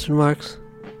of question marks.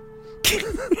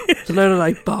 It's a load of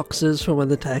like boxes for when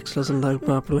the text doesn't load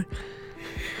properly.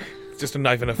 It's just a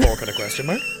knife and a fork and a question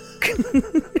mark.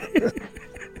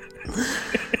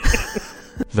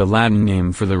 The Latin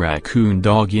name for the raccoon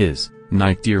dog is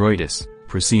Nycteroides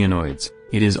procyonoides.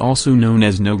 It is also known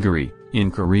as noguri in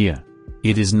Korea.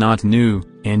 It is not new,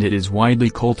 and it is widely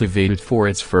cultivated for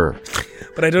its fur.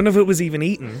 But I don't know if it was even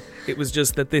eaten. It was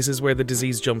just that this is where the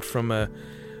disease jumped from.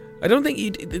 I don't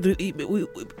think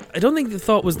the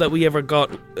thought was that we ever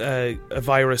got a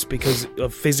virus because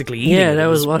of physically eating. Yeah, that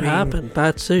was what happened.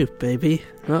 Bad soup, baby.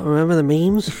 Not remember the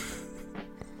memes?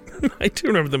 I do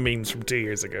remember the memes from 2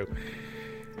 years ago.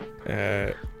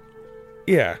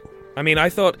 Yeah. I mean, I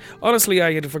thought, honestly,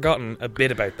 I had forgotten a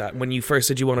bit about that. When you first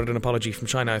said you wanted an apology from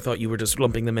China, I thought you were just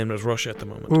lumping them in as Russia at the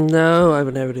moment. No, I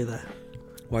would never do that.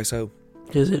 Why so?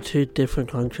 Because they're two different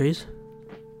countries.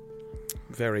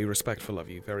 Very respectful of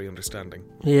you, very understanding.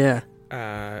 Yeah.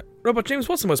 Robert James,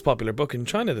 what's the most popular book in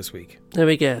China this week? Let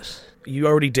me guess. You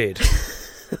already did.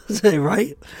 Was I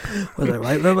right? Was I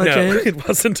right, Robert James? No, it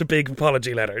wasn't a big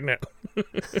apology letter, no.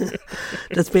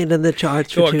 That's been in the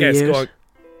charts for 2 years. Go on.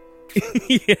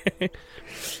 Yeah.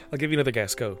 I'll give you another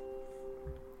guess, go.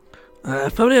 I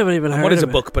probably haven't even heard What is of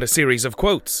a book but a series of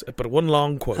quotes? But one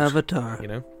long quote. Avatar. You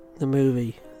know? The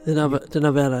movie. The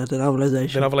novella, the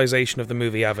novelization. The novelization of the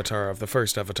movie Avatar, of the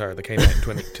first Avatar that came out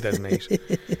in 2008,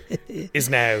 is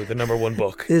now the #1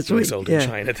 book sold in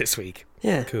China this week.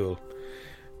 Yeah. Cool.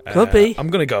 Could be. I'm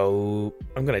going to doubt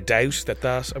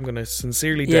that. I'm going to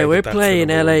sincerely doubt that. Yeah, we're playing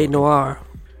LA Noire.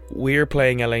 We're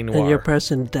playing LA Noire. And you're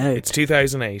pressing doubt. It's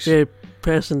 2008. You're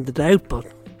pressing the doubt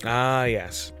button. Ah,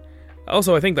 yes.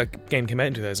 Also, I think that game came out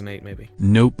in 2008, maybe.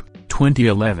 Nope,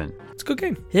 2011. It's a good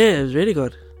game. Yeah, it was really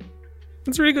good.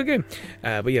 It's a really good game.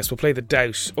 But yes, we'll play the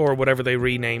Doubt, or whatever they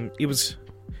renamed. What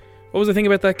was the thing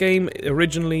about that game?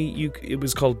 Originally, it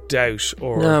was called Doubt,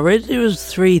 or... No, originally it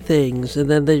was 3 things, and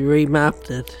then they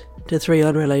remapped it to 3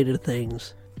 unrelated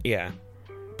things. Yeah.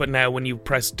 But now when you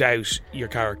press Doubt, your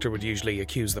character would usually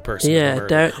accuse the person of murder.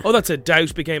 Doubt. Oh, that's it.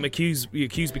 Doubt became Accuse.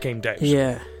 Accuse became Doubt.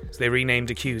 Yeah. So they renamed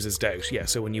Accuse as Doubt. Yeah,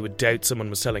 so when you would doubt someone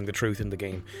was telling the truth in the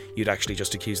game, you'd actually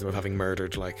just accuse them of having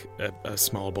murdered, like, a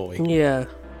small boy. Yeah.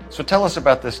 So tell us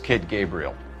about this kid,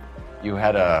 Gabriel. You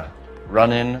had a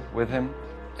run-in with him?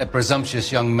 A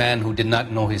presumptuous young man who did not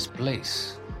know his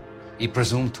place. He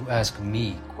presumed to ask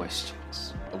me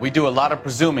questions. We do a lot of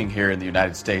presuming here in the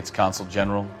United States, Consul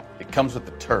General. It comes with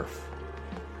the turf.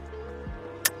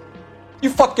 You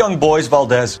fuck young boys,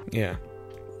 Valdez. Yeah.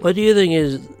 What do you think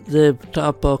is the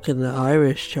top book in the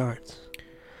Irish charts?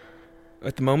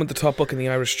 At the moment, the top book in the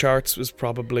Irish charts was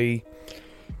probably...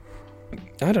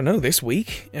 I don't know, this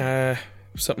week.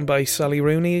 Something by Sally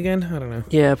Rooney again? I don't know.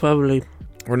 Yeah, probably.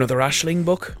 Or another Aisling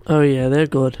book. Oh yeah, they're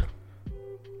good.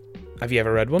 Have you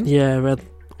ever read one? Yeah, I read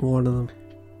one of them.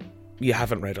 You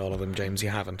haven't read all of them, James, you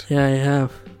haven't. Yeah, I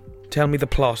have. Tell me the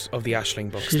plot of the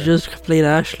Aisling books. She's just complete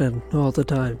Aisling all the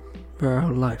time for her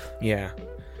whole life. Yeah.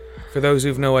 For those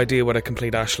who've no idea what a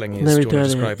complete Aisling is, do you want to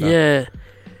describe that? Yeah.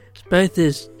 It's about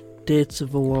this dates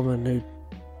of a woman who...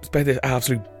 It's about this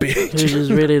absolute bitch. Who's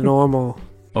just really normal.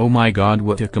 Oh my god,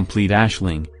 what a complete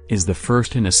Aisling is the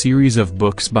first in a series of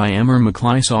books by Emmer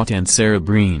McLysott and Sarah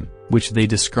Breen, which they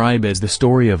describe as the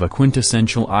story of a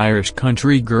quintessential Irish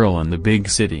country girl in the big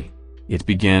city. It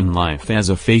began life as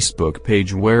a Facebook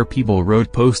page where people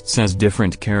wrote posts as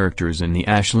different characters in the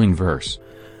Aisling verse.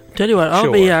 Tell you what,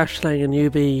 I'll be Aisling and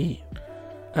you be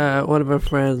one of our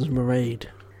friends, Mairead.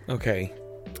 Okay.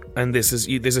 And this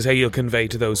is how you'll convey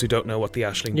to those who don't know what the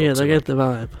Aisling books are. Yeah, they get the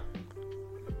vibe.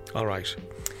 Alright.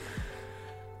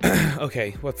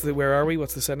 Okay, where are we?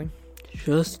 What's the setting?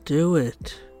 Just do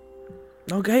it.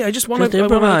 Okay, I just want to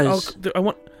improvise. I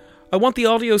want the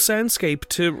audio soundscape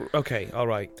to... Okay,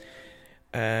 alright.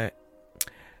 Hello,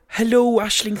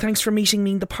 Aisling, thanks for meeting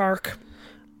me in the park.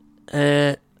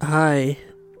 Hi.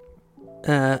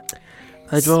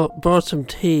 I brought some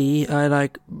tea. I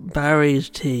like Barry's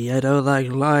tea. I don't like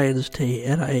Lion's tea.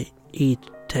 And I eat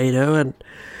potato. And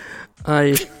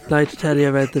I like to tell you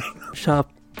about the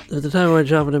shop. At the time I went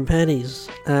shopping in Penny's.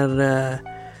 And,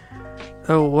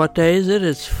 what day is it?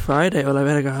 It's Friday. Well, I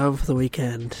better go home for the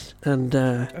weekend. And,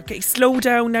 Okay, slow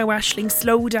down now, Aisling.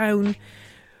 Slow down.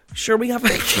 Sure, we have a...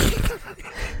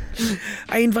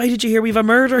 I invited you here. We've a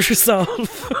murder to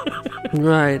solve.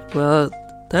 Right. Well,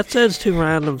 that sounds too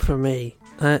random for me.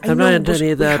 I'm not into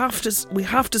any of that. We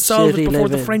have to solve it before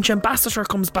the French ambassador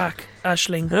comes back,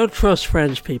 Aisling. I don't trust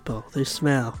French people. They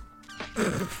smell.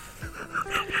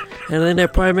 And then their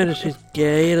prime minister's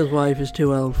gay and his wife is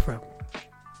too old for him.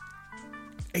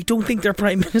 I don't think their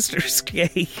prime minister's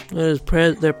gay. Well,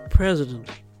 their president.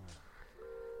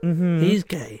 Mm-hmm. He's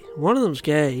gay. One of them's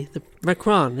gay.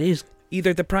 Macron, he's...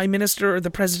 Either the prime minister or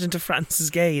the president of France is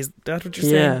gay. Is that what you're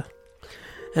saying? Yeah.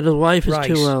 And his wife is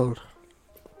too old.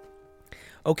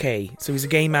 Okay, so he's a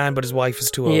gay man, but his wife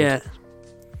is too old. Yeah.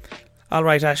 All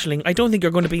right, Aisling. I don't think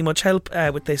you're going to be much help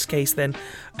with this case then.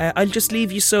 I'll just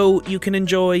leave you so you can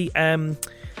enjoy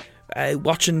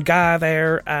watching Ga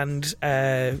there and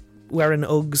wearing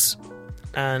Uggs.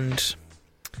 And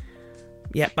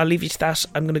yeah, I'll leave you to that.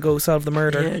 I'm going to go solve the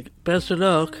murder. Yeah, best of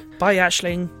luck. Bye,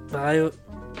 Aisling. Bye.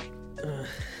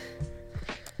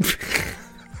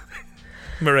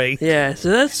 Marie. Yeah, so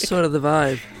that's sort of the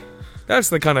vibe. That's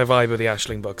the kind of vibe of the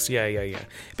Aisling books. Yeah. It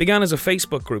began as a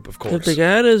Facebook group, of course. It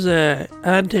began as a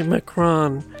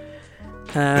anti-Macron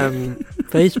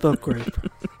Facebook group.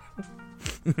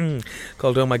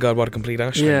 Called Oh My God, What a Complete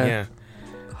Aisling. Yeah.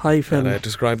 Hyphen. And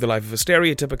described the life of a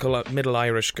stereotypical middle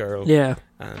Irish girl. Yeah.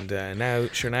 And now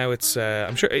it's,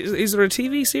 I'm sure, is there a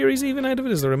TV series even out of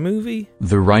it? Is there a movie?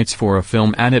 The rights for a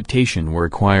film adaptation were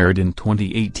acquired in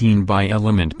 2018 by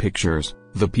Element Pictures,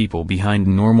 the people behind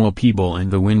Normal People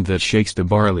and The Wind That Shakes the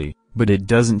Barley, but it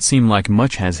doesn't seem like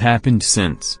much has happened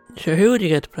since. Sure, who would you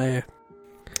get to play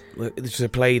her? To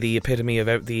play the epitome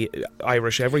of the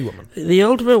Irish everywoman. The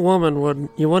ultimate woman,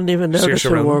 you wouldn't even notice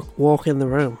her walk in the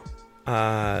room.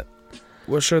 Well,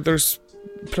 sure, there's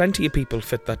plenty of people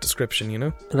fit that description, you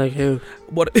know? Like who?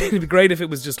 It'd be great if it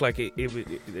was just like,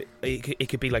 it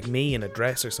could be like me in a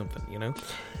dress or something, you know?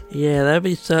 Yeah, that'd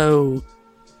be so...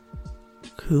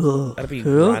 cool. That'd be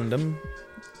random.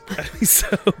 That'd be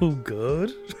so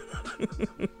good.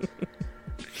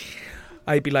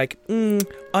 I'd be like, I'm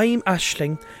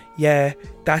Aisling. Yeah,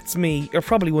 that's me. You're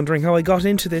probably wondering how I got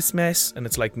into this mess. And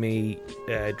it's like me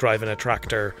driving a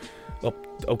tractor up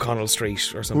O'Connell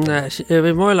Street or something. Nah, it'd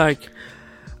be more like,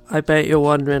 I bet you're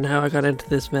wondering how I got into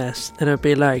this mess. And it'd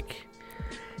be like,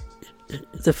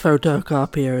 the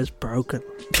photocopier is broken.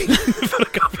 The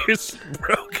photocopier's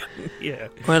broken. Yeah.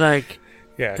 Or like,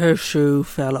 yeah, her shoe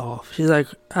fell off. She's like,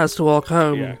 has to walk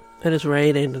home and it's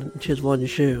raining and she has one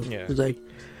shoe. Yeah. It's like,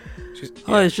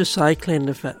 it's just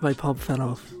cycling, my pump fell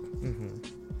off. Mm-hmm.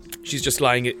 She's just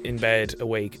lying in bed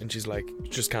awake and she's like,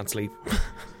 just can't sleep.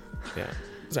 Yeah.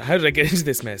 So how did I get into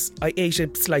this mess? I ate a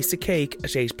slice of cake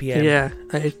at 8 p.m. Yeah,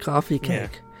 I ate coffee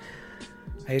cake. Yeah.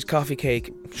 I ate coffee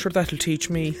cake. Sure, that'll teach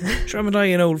me. Sure, am I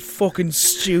an old fucking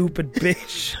stupid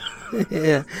bitch?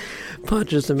 Yeah.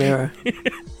 Punches the mirror.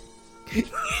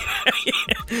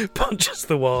 Punches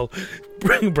the wall.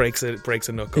 Breaks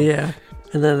a knuckle. Yeah.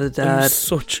 And then the dad... I'm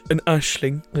such an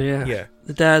Aisling. Yeah. Yeah.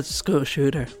 The dad's a school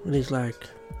shooter. And he's like,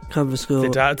 come to school. The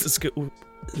dad's a school...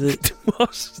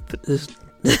 What?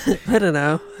 I don't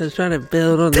know. I was trying to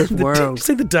build on this world. Did you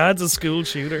say the dad's a school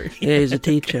shooter? Yeah, he's a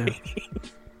teacher.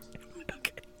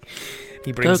 Okay.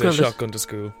 He brings a shotgun to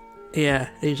school. Yeah,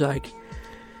 he's like,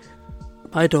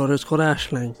 my daughter's called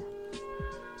Aisling.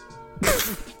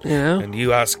 You know? And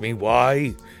you ask me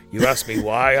why? You ask me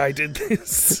why I did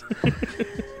this?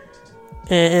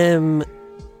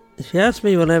 She asked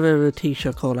me whenever a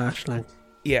teacher called Aisling.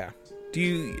 Yeah.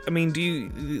 The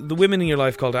women in your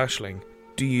life called Aisling,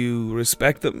 do you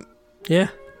respect them? Yeah.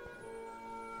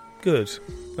 Good.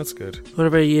 That's good. What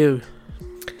about you?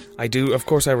 I do. Of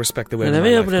course I respect the women. Let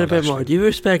me open it a bit more. Do you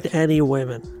respect any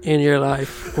women in your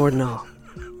life or not?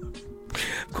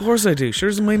 Of course I do. Sure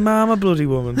is my mom a bloody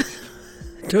woman.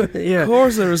 Yeah. Of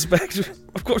course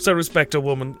I respect a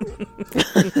woman.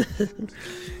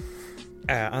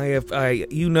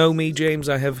 You know me, James.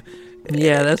 I have.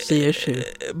 Yeah, that's the issue.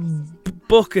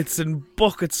 Buckets and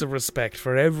buckets of respect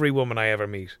for every woman I ever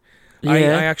meet. Yeah.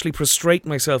 I actually prostrate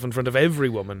myself in front of every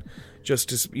woman,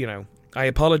 just as I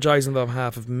apologise on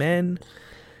behalf of men.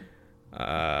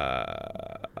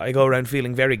 I go around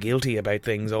feeling very guilty about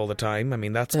things all the time. I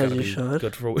mean, that's gotta be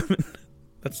good for women.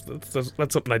 That's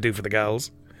something I do for the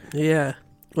gals. Yeah.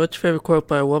 What's your favourite quote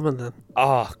by a woman then?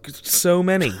 Oh, so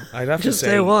many. I'd have to say. Just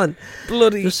say one.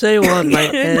 Bloody. Just say one.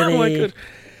 Like No, I could.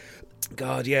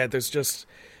 God, yeah. There's just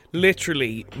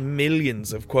literally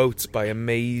millions of quotes by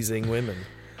amazing women.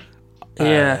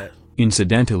 Yeah.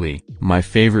 Incidentally, my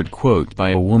favorite quote by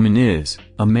a woman is,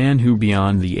 "A man who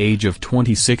beyond the age of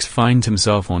 26 finds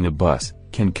himself on a bus,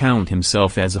 can count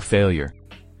himself as a failure."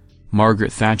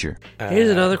 Margaret Thatcher. Here's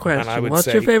another question. What's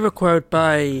your favorite quote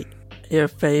by your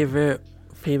favorite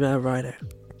female writer?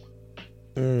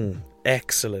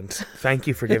 Excellent. Thank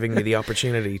you for giving me the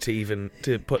opportunity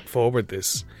to put forward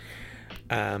this.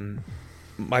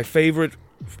 My favorite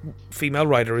female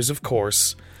writer is, of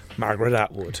course, Margaret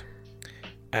Atwood.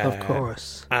 Of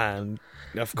course. And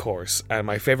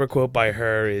my favorite quote by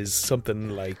her is something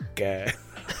like,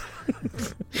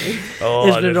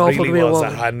 "Oh, it really was a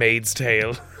Handmaid's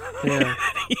Tale." Yeah.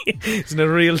 Isn't it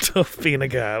real tough being a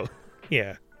gal?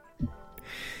 Yeah.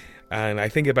 And I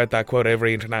think about that quote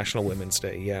every International Women's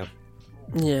Day. Yeah.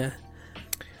 Yeah.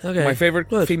 Okay. My favorite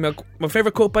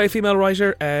quote by a female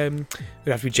writer would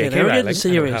have to be J.K. Rowling.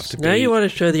 Serious. Now you want to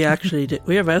show the actually.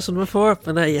 We have wrestled before,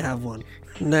 but now you have one.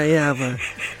 Now you have a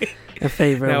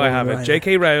favorite. Now I have it.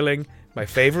 J.K. Rowling, my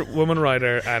favorite woman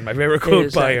writer, and my favorite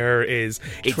quote by her is,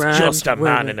 "It's just a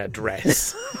man in a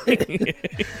dress." I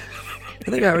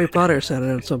think Harry Potter said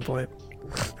it at some point.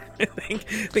 I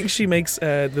think she makes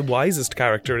the wisest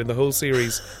character in the whole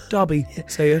series, Dobby,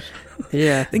 say it.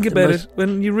 Yeah. Think about it.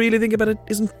 When you really think about it,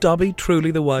 isn't Dobby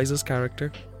truly the wisest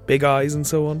character? Big eyes and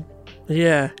so on.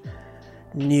 Yeah.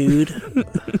 Nude.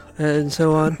 And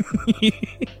so on.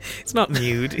 It's not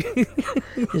nude.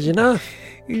 Is he not?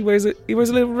 He wears a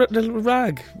little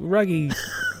raggy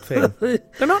thing.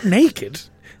 They're not naked.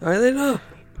 Are they not?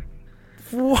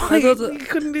 Why?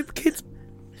 Couldn't the kids...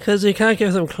 Because you can't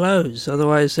give them clothes,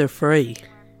 otherwise they're free.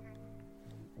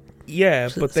 Yeah,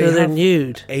 but they're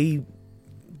nude.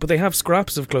 But they have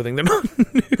scraps of clothing. They're not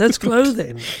nude. That's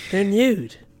clothing. They're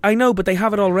nude. I know, but they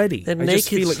have it already. They're I naked just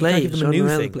feel like slaves you can't give them a new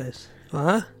around thing. the place.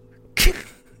 What?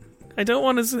 I don't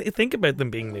want to think about them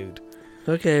being nude.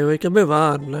 Okay, we can move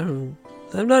on.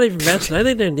 I'm not even messing. I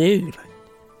think they're nude.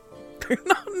 They're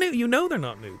not nude. You know they're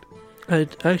not nude. I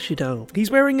actually don't.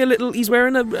 He's wearing a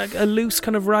loose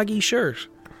kind of raggy shirt.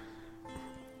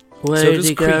 Where'd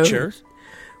he go?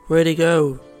 Where'd he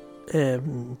go?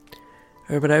 Urban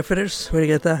Outfitters? Where'd he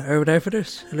get that? Urban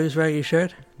Outfitters? A loose raggy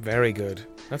shirt? Very good.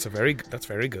 That's very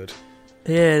good.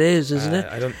 Yeah, it is, isn't it?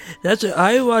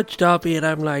 I watched Dobby and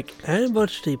I'm like, how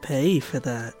much did he pay for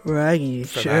that raggy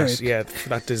shirt? For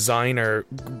that designer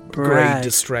grey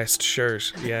distressed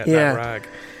shirt. Yeah, that rag.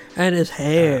 And his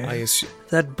hair.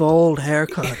 That bald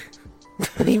haircut.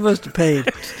 He must have paid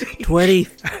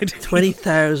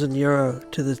 20,000 euro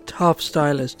to the top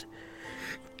stylist.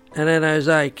 And then I was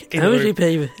like, how much did he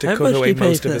pay? To cut away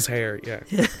most of his hair, yeah.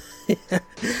 Yeah.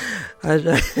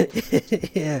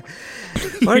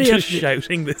 You're just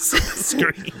shouting this on the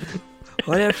screen.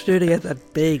 What do you have to do to get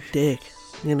that big dick,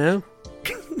 you know?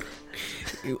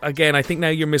 Again, I think now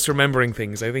you're misremembering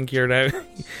things. I think you're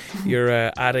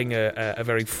adding a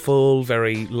very full,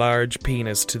 very large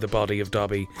penis to the body of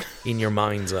Dobby in your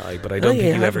mind's eye, but I don't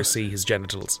think you ever see his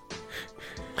genitals.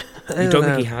 You don't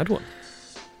think he had one?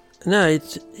 No, he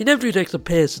definitely takes a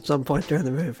piss at some point during the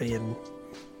movie, and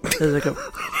there's like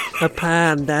a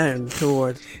pan down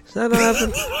towards. Does that not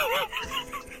happen?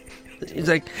 He's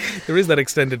like, there is that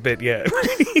extended bit, yeah.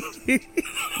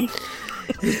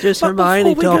 It's just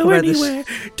Hermione talking about this.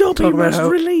 Dobby must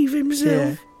relieve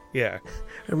himself. Yeah.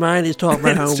 Hermione's talking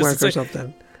about homework or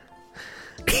something.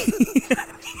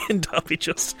 And Dobby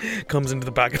just comes into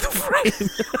the back of the frame.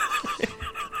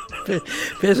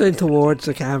 Pissing towards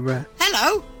the camera.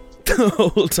 Hello. The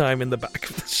whole time in the back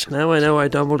of the show. Now I know why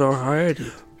Dumbledore hired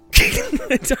you.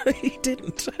 He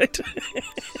didn't.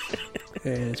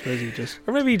 Yeah, I suppose he just...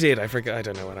 Or maybe he did. I forget. I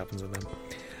don't know what happens with them.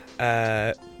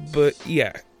 But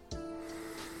yeah.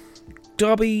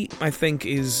 Dobby, I think,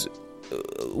 is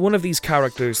one of these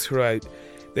characters throughout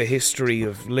the history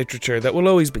of literature that will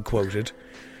always be quoted.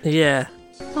 Yeah.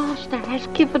 Master has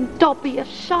given Dobby a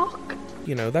shock.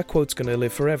 You know, that quote's going to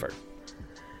live forever.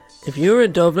 If you were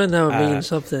in Dublin, that would mean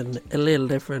something a little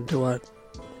different to what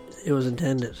it was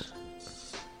intended.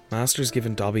 Master's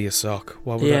given Dobby a sock.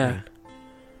 What would that mean?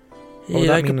 What would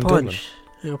that mean in Dublin?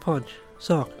 Like a punch.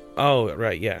 Sock. Oh,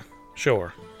 right, yeah.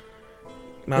 Sure.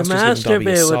 The master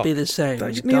bit would be the same.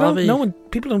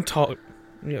 People don't talk.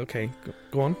 Yeah, okay,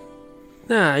 go on.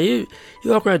 Nah, you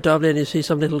walk around Dublin and you see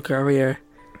some little courier.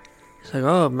 He's like,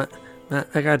 oh,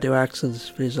 I gotta do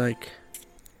accents. But he's like,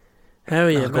 how are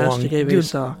you? Master gave me a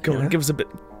sock. Go on, give us a bit.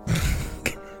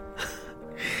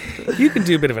 You can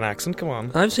do a bit of an accent, come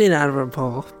on. I've seen Adam and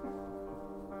Paul.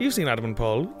 You've seen Adam and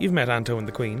Paul. You've met Anto and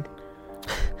the Queen.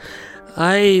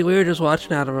 We were just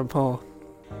watching Adam and Paul.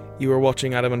 You were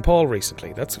watching Adam and Paul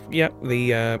recently. That's,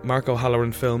 the Mark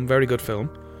O'Halloran film. Very good film.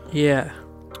 Yeah.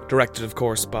 Directed, of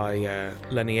course, by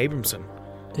Lenny Abramson.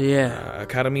 Yeah.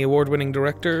 Academy Award-winning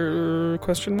director,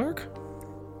 question mark?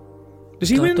 Did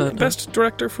he win Best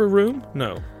Director for Room?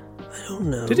 No. I don't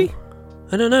know. Did he?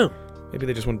 I don't know. Maybe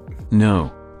they just want...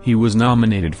 No, he was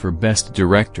nominated for Best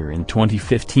Director in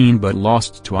 2015 but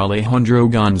lost to Alejandro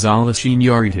González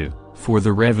Iñárritu for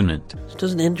The Revenant. It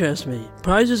doesn't interest me.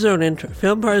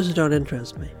 Film prizes don't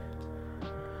interest me.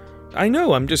 I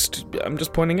know, I'm just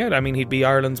pointing out. I mean, he'd be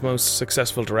Ireland's most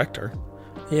successful director.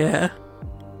 Yeah.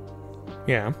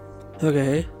 Yeah.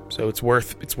 Okay. So it's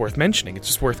worth mentioning. It's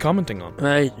just worth commenting on.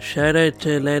 Right. Shout out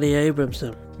to Lenny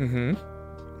Abrahamson.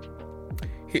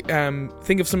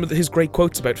 Think of some of his great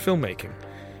quotes about filmmaking.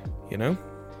 You know?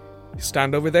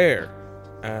 Stand over there.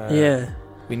 Yeah.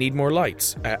 We need more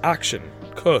lights. Action.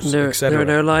 Cut. There etc. are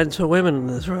no lines for women in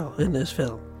this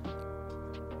film.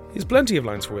 There's plenty of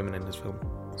lines for women in this film.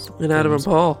 In Adam and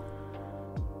Paul.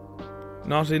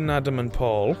 Not in Adam and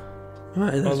Paul.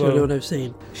 Right, that's the only one I've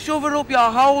seen. Shove it up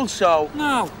your hole, so.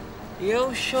 No,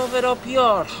 you shove it up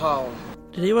your hole.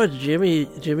 Did you watch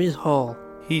Jimmy's Hall?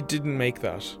 He didn't make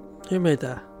that. Who made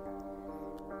that?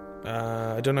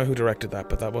 I don't know who directed that,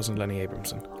 but that wasn't Lenny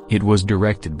Abrahamson. It was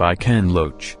directed by Ken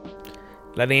Loach.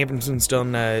 Lenny Abrahamson's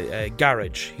done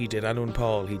Garage. He did Adam and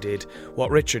Paul. He did What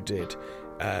Richard Did.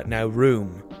 Now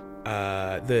Room.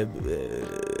 The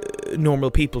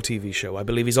Normal People TV show. I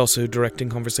believe he's also directing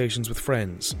Conversations with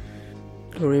Friends.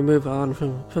 Can we move on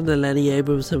from the Lenny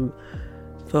Abrahamson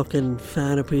fucking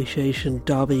fan appreciation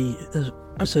Dobby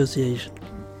association?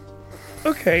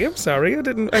 Okay, I'm sorry. I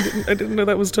didn't know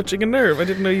that was touching a nerve. I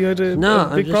didn't know you had a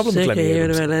big problem with Lenny Abrahamson. No,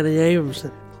 I'm just sick of hearing about Lenny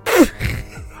Abrahamson.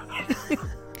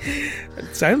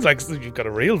 It sounds like you've got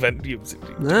a real vent.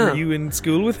 Were you in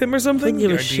school with him or something? I couldn't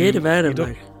give a shit about him.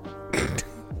 Like.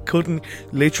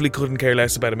 Literally couldn't care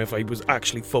less about him if I was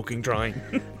actually fucking trying.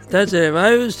 That's it. If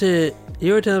I was to...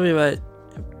 You were telling me about...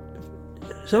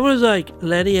 Someone was like,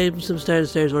 Lenny Abrahamson's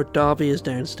downstairs or Dobby is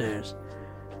downstairs.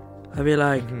 I'd be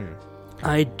like,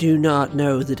 I do not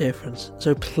know the difference.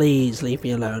 So please leave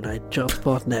me alone. I just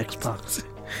bought an Xbox.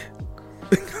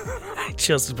 I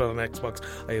just bought an Xbox.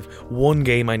 I have one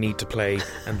game I need to play,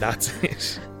 and that's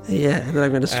it. Yeah, then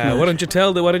I'm going to smash. Why don't you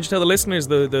tell the listeners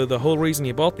the whole reason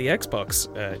you bought the Xbox,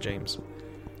 James?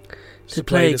 To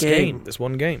play this game. This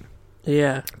one game.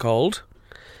 Yeah. Called?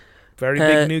 Very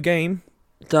big new game.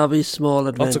 Dobby's Small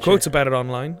Adventure. Lots of quotes about it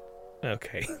online.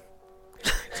 Okay.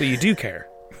 So you do care.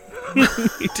 You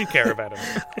do care about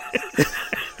him.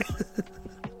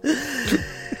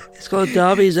 It's called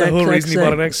Dobby's XXX. The whole reason you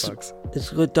bought an Xbox. It's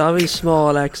called Dobby's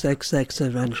Small XXX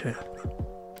Adventure.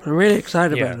 I'm really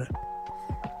excited about it.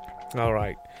 All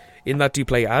right. In that, do you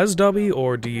play as Dobby,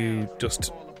 or do you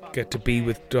just get to be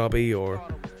with Dobby, or?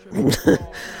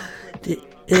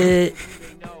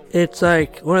 It's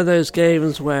like one of those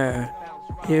games where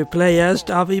you play as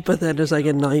Dobby, but then there's like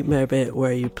a nightmare bit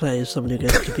where you play as someone who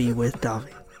gets to be with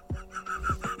Dobby.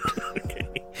 Okay.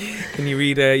 Can you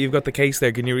read? You've got the case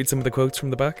there. Can you read some of the quotes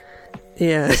from the back?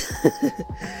 Yeah.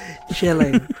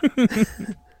 Chilling.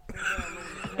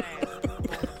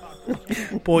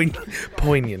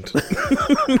 Poignant.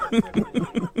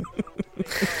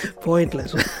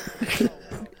 Pointless.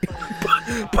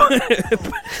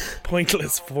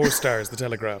 Pointless. 4 stars. The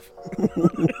Telegraph.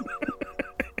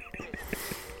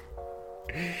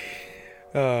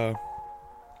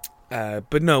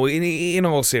 But no, in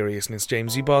all seriousness,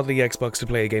 James, you bought the Xbox to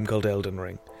play a game called Elden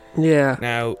Ring. Yeah.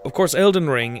 Now, of course, Elden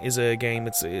Ring is a game.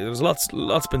 There's lots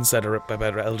been said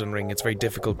about Elden Ring. It's a very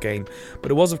difficult game, but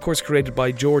it was, of course, created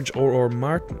by George R.R.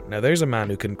 Martin. Now, there's a man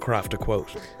who can craft a quote.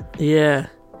 Yeah.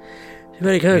 You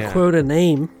better kind of quote a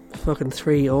name. Fucking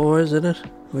 3 R's in it,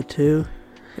 or 2.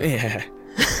 Yeah.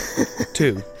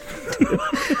 2.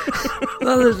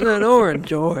 Well, there's an R in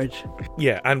George.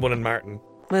 Yeah, and one in Martin.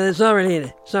 Well, it's not really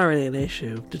an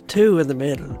issue. The 2 in the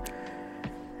middle.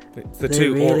 The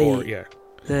 2 really, or yeah.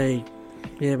 They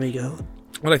get me going.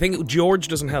 Well, I think George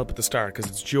doesn't help at the start because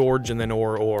it's George and then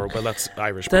or. Well, that's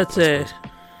Irish. That's it.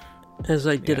 It's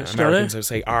like, did it stutter? Americans would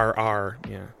say R,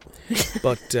 yeah.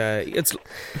 But it's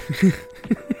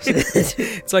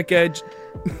it's like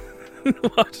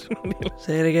what?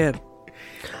 Say it again.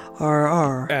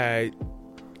 R.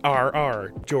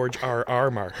 George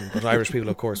R. Martin. But Irish people,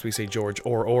 of course, we say George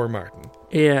or Martin.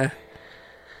 Yeah.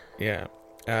 Yeah.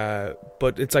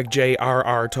 But it's like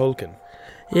J.R.R. Tolkien.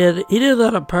 Yeah, he did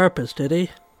that on purpose, did he?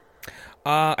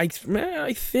 I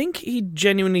think he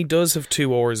genuinely does have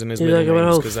 2 R's in his middle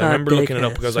names, because I remember looking it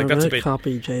up because like that's a bit.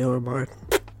 Copy J.R. Martin.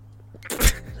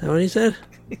 Is that what he said?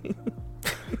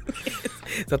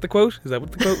 Is that the quote? Is that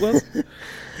what the quote was?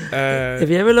 If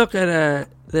you ever look at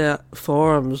the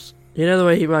forums, you know the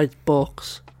way he writes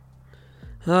books.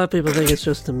 A lot of people think it's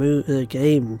just a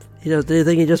game. They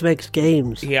think he just makes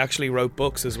games. He actually wrote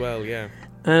books as well, yeah.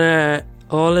 And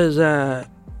all his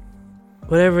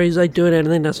whenever he's like doing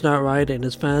anything that's not writing,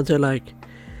 his fans are like,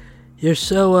 "You're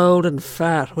so old and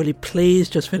fat. Will you please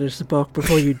just finish the book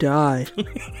before you die?"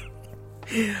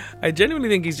 I genuinely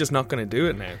think he's just not going to do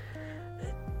it now.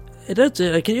 That's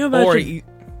it. Like, can you imagine?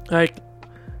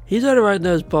 He started writing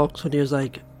those books when he was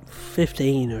like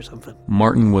 15 or something.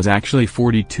 Martin was actually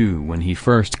 42 when he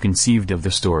first conceived of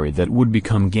the story that would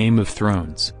become Game of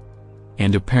Thrones.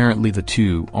 And apparently the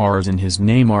two R's in his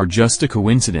name are just a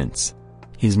coincidence.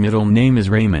 His middle name is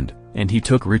Raymond, and he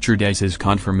took Richard as his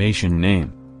confirmation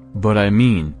name. But I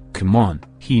mean, come on,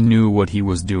 he knew what he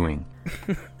was doing.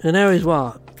 And now he's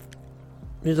what?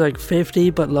 He's like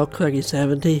 50 but looks like he's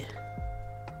 70.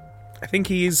 I think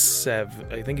he's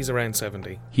around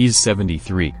 70. He's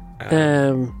 73.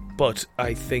 But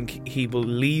I think he will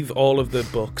leave all of the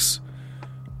books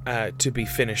to be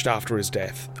finished after his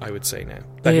death, I would say now.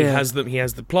 That he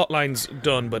has the plot lines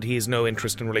done, but he has no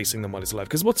interest in releasing them while he's alive.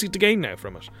 Because what's he to gain now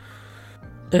from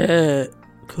it?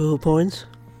 Cool points.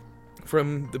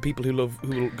 From the people who will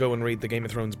go and read the Game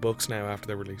of Thrones books now after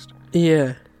they're released.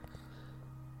 Yeah.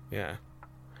 Yeah.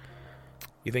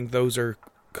 You think those will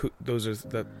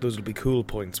be cool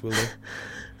points, will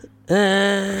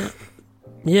they?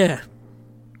 Yeah.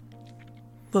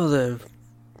 Well,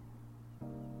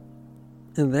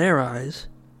 in their eyes.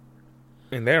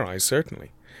 In their eyes,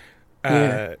 certainly.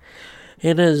 Yeah.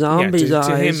 In a zombie's eyes,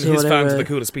 to him, his whatever. Fans are the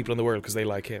coolest people in the world because they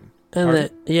like him.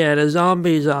 And the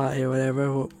zombie's eye or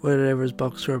whatever his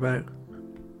books are about.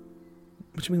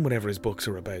 What do you mean, whatever his books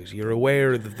are about? You're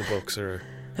aware that the books are.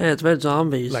 Yeah, it's about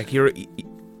zombies. Like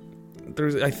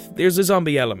there's a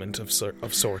zombie element of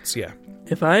sorts. Yeah.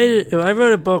 If I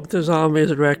wrote a book, the zombies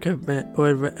would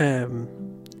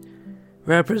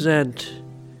represent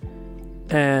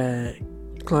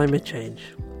climate change.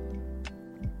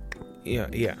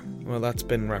 Yeah. Well, that's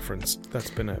been referenced. That's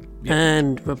been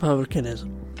and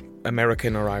republicanism.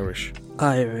 American or Irish.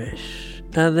 Irish,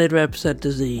 and they'd represent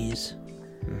disease.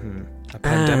 Mm-hmm. A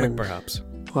pandemic, perhaps.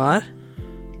 What?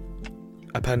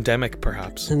 A pandemic,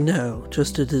 perhaps. No,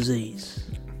 just a disease.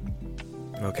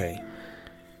 Okay.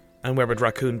 And where would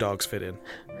raccoon dogs fit in?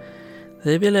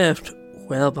 They'd be left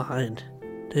well behind.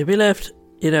 They'd be left,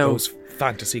 those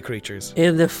fantasy creatures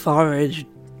in the forage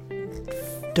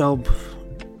dump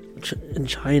in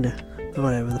China or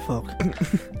whatever the fuck.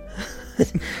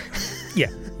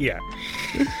 Yeah.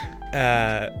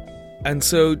 And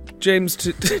so James,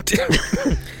 to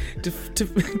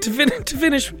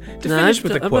finish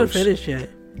with the quote. I'm not finished yet.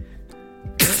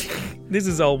 This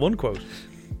is all one quote.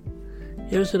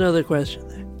 Give us another question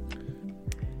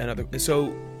there. So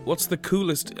what's the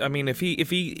coolest? I mean,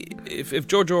 if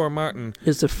George R. R. Martin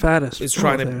is the fattest, is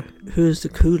trying to, who's the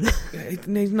coolest?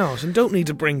 He's not, and don't need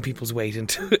to bring people's weight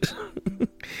into it.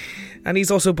 And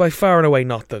he's also by far and away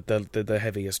not the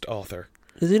heaviest author.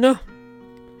 Is he not?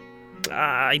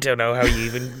 I don't know how you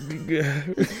even.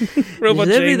 Robot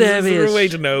James, is there a way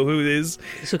to know who is?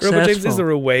 Robot James, is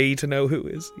there a way to know who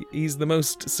is? He's the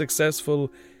most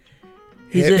successful.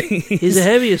 He's the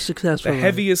heaviest successful. The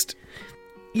heaviest.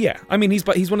 Yeah, I mean he's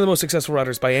one of the most successful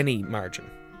writers by any margin.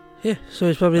 Yeah, so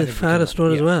he's probably the fattest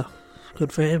one as well.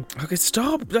 Good for him. Okay,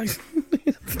 stop.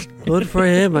 Good for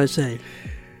him, I say.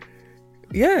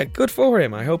 Yeah, good for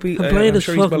him. I hope he. I'm playing this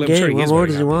fucking game. What more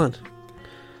does he want?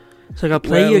 It's like I'll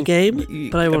play your game,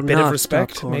 but I will not. A bit of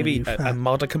respect, maybe a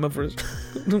modicum of respect.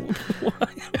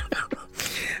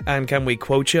 And can we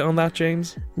quote you on that,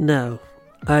 James? No,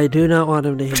 I do not want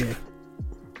him to hear.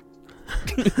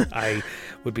 I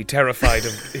would be terrified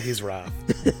of his wrath.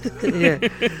 Yeah.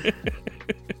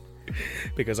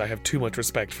 Because I have too much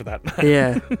respect for that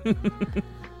man.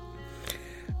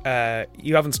 Yeah.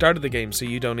 You haven't started the game, so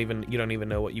you don't even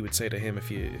know what you would say to him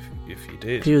if you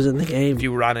did. If he was in the game. If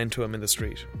you ran into him in the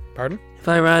street. Pardon? If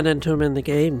I ran into him in the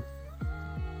game.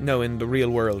 No, in the real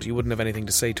world, you wouldn't have anything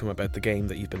to say to him about the game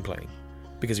that you've been playing.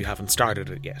 Because you haven't started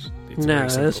it yet. It's no,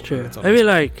 that's true. I'd be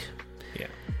like... Yeah.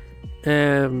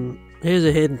 Here's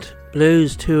a hint.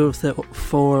 Lose 2 of the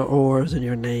 4 R's in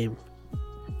your name.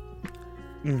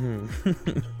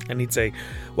 Mm-hmm. And he'd say,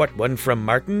 what, one from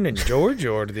Martin and George,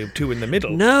 or the 2 in the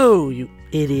middle? No, you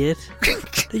idiot.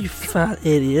 You fat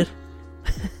idiot.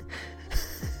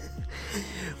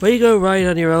 Where you go right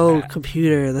on your old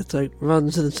computer that's like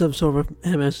runs in some sort of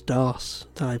MS-DOS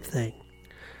type thing.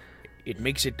 It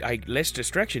makes it less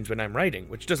distractions when I'm writing,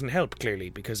 which doesn't help, clearly,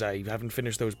 because I haven't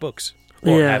finished those books.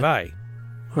 Or have I?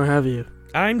 Or have you?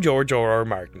 I'm George R. R.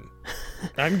 Martin.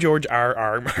 I'm George R.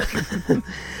 R. Martin.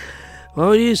 What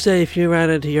would you say if you ran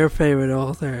into your favourite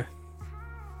author?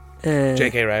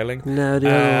 J.K. Rowling? No, the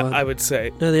other one. I would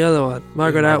say... No, the other one.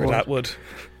 Margaret Atwood.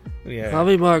 Yeah.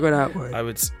 Probably Margaret Atwood.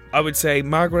 I would say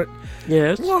Margaret...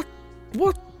 Yes? What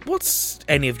What's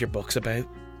any of your books about?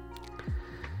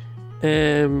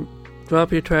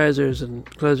 Drop your trousers and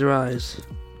close your eyes,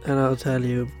 and I'll tell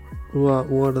you what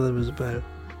one of them is about.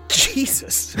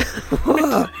 Jesus.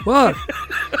 What?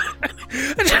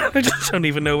 I just don't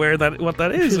even know what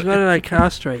that is. She's going to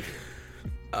castrate.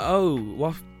 Oh,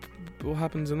 what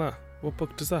happens in that? What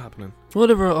book does that happen in?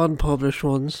 One of her unpublished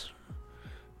ones.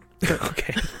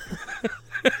 Okay.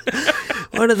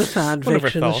 One of the fan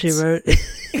fictions she wrote.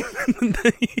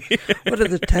 One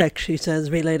of the texts she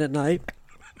sends me late at night.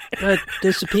 I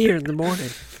disappear in the morning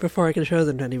before I can show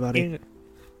them to anybody.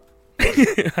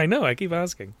 I know, I keep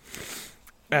asking.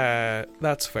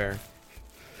 That's fair.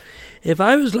 If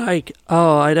I was like,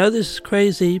 oh, I know this is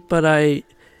crazy, but I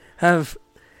have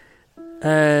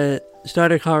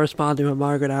started corresponding with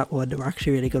Margaret Atwood, and we're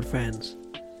actually really good friends,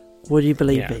 would you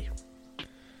believe me?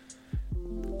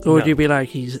 Or would you be like,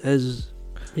 he's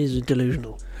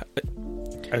delusional?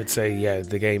 I would say, yeah,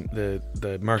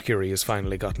 the mercury has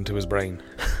finally gotten to his brain.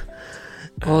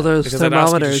 All those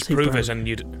thermometers he prove it, and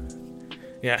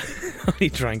he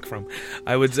drank from.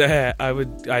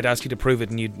 I'd ask you to prove it,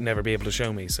 and you'd never be able to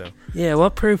show me. So yeah,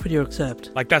 what proof would you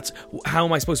accept? Like, that's how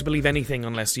am I supposed to believe anything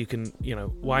unless you can?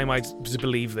 Why am I to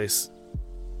believe this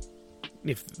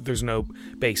if there's no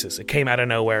basis? It came out of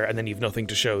nowhere, and then you've nothing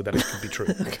to show that it could be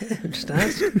true. Okay, I'm just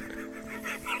asking.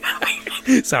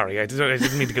 Sorry, I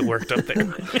didn't mean to get worked up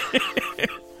there.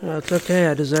 Oh, it's okay,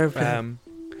 I deserve it.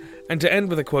 And to end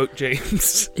with a quote,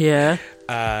 James. Yeah.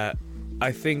 I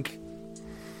think,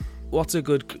 what's a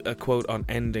good quote on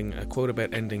ending? A quote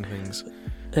about ending things.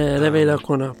 Let me look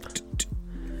one up.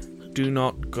 Do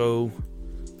not go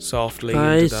softly.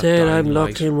 I said I'm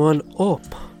looking one up.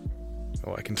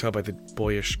 Oh, I can tell by the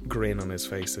boyish grin on his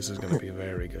face. This is going to be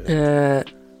very good.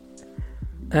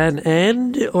 An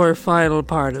end or a final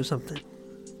part of something?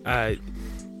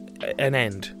 An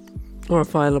end. Or a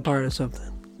final part of something.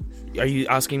 Are you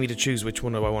asking me to choose which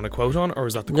one do I want to quote on, or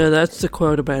is that the quote? No, that's the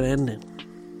quote about ending.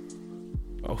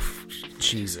 Oh,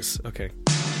 Jesus. Okay.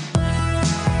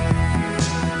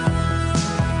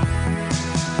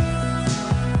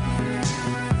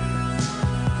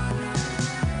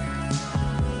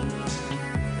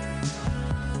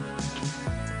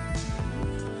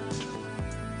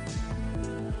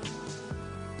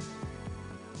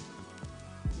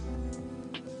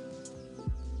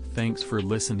 Thanks for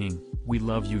listening, we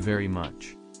love you very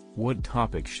much. What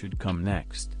topic should come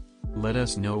next? Let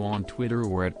us know on Twitter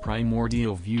or at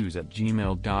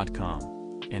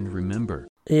primordialviews@gmail.com. And remember...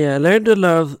 Yeah, learn to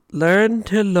love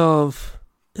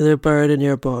the bird in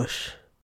your bush.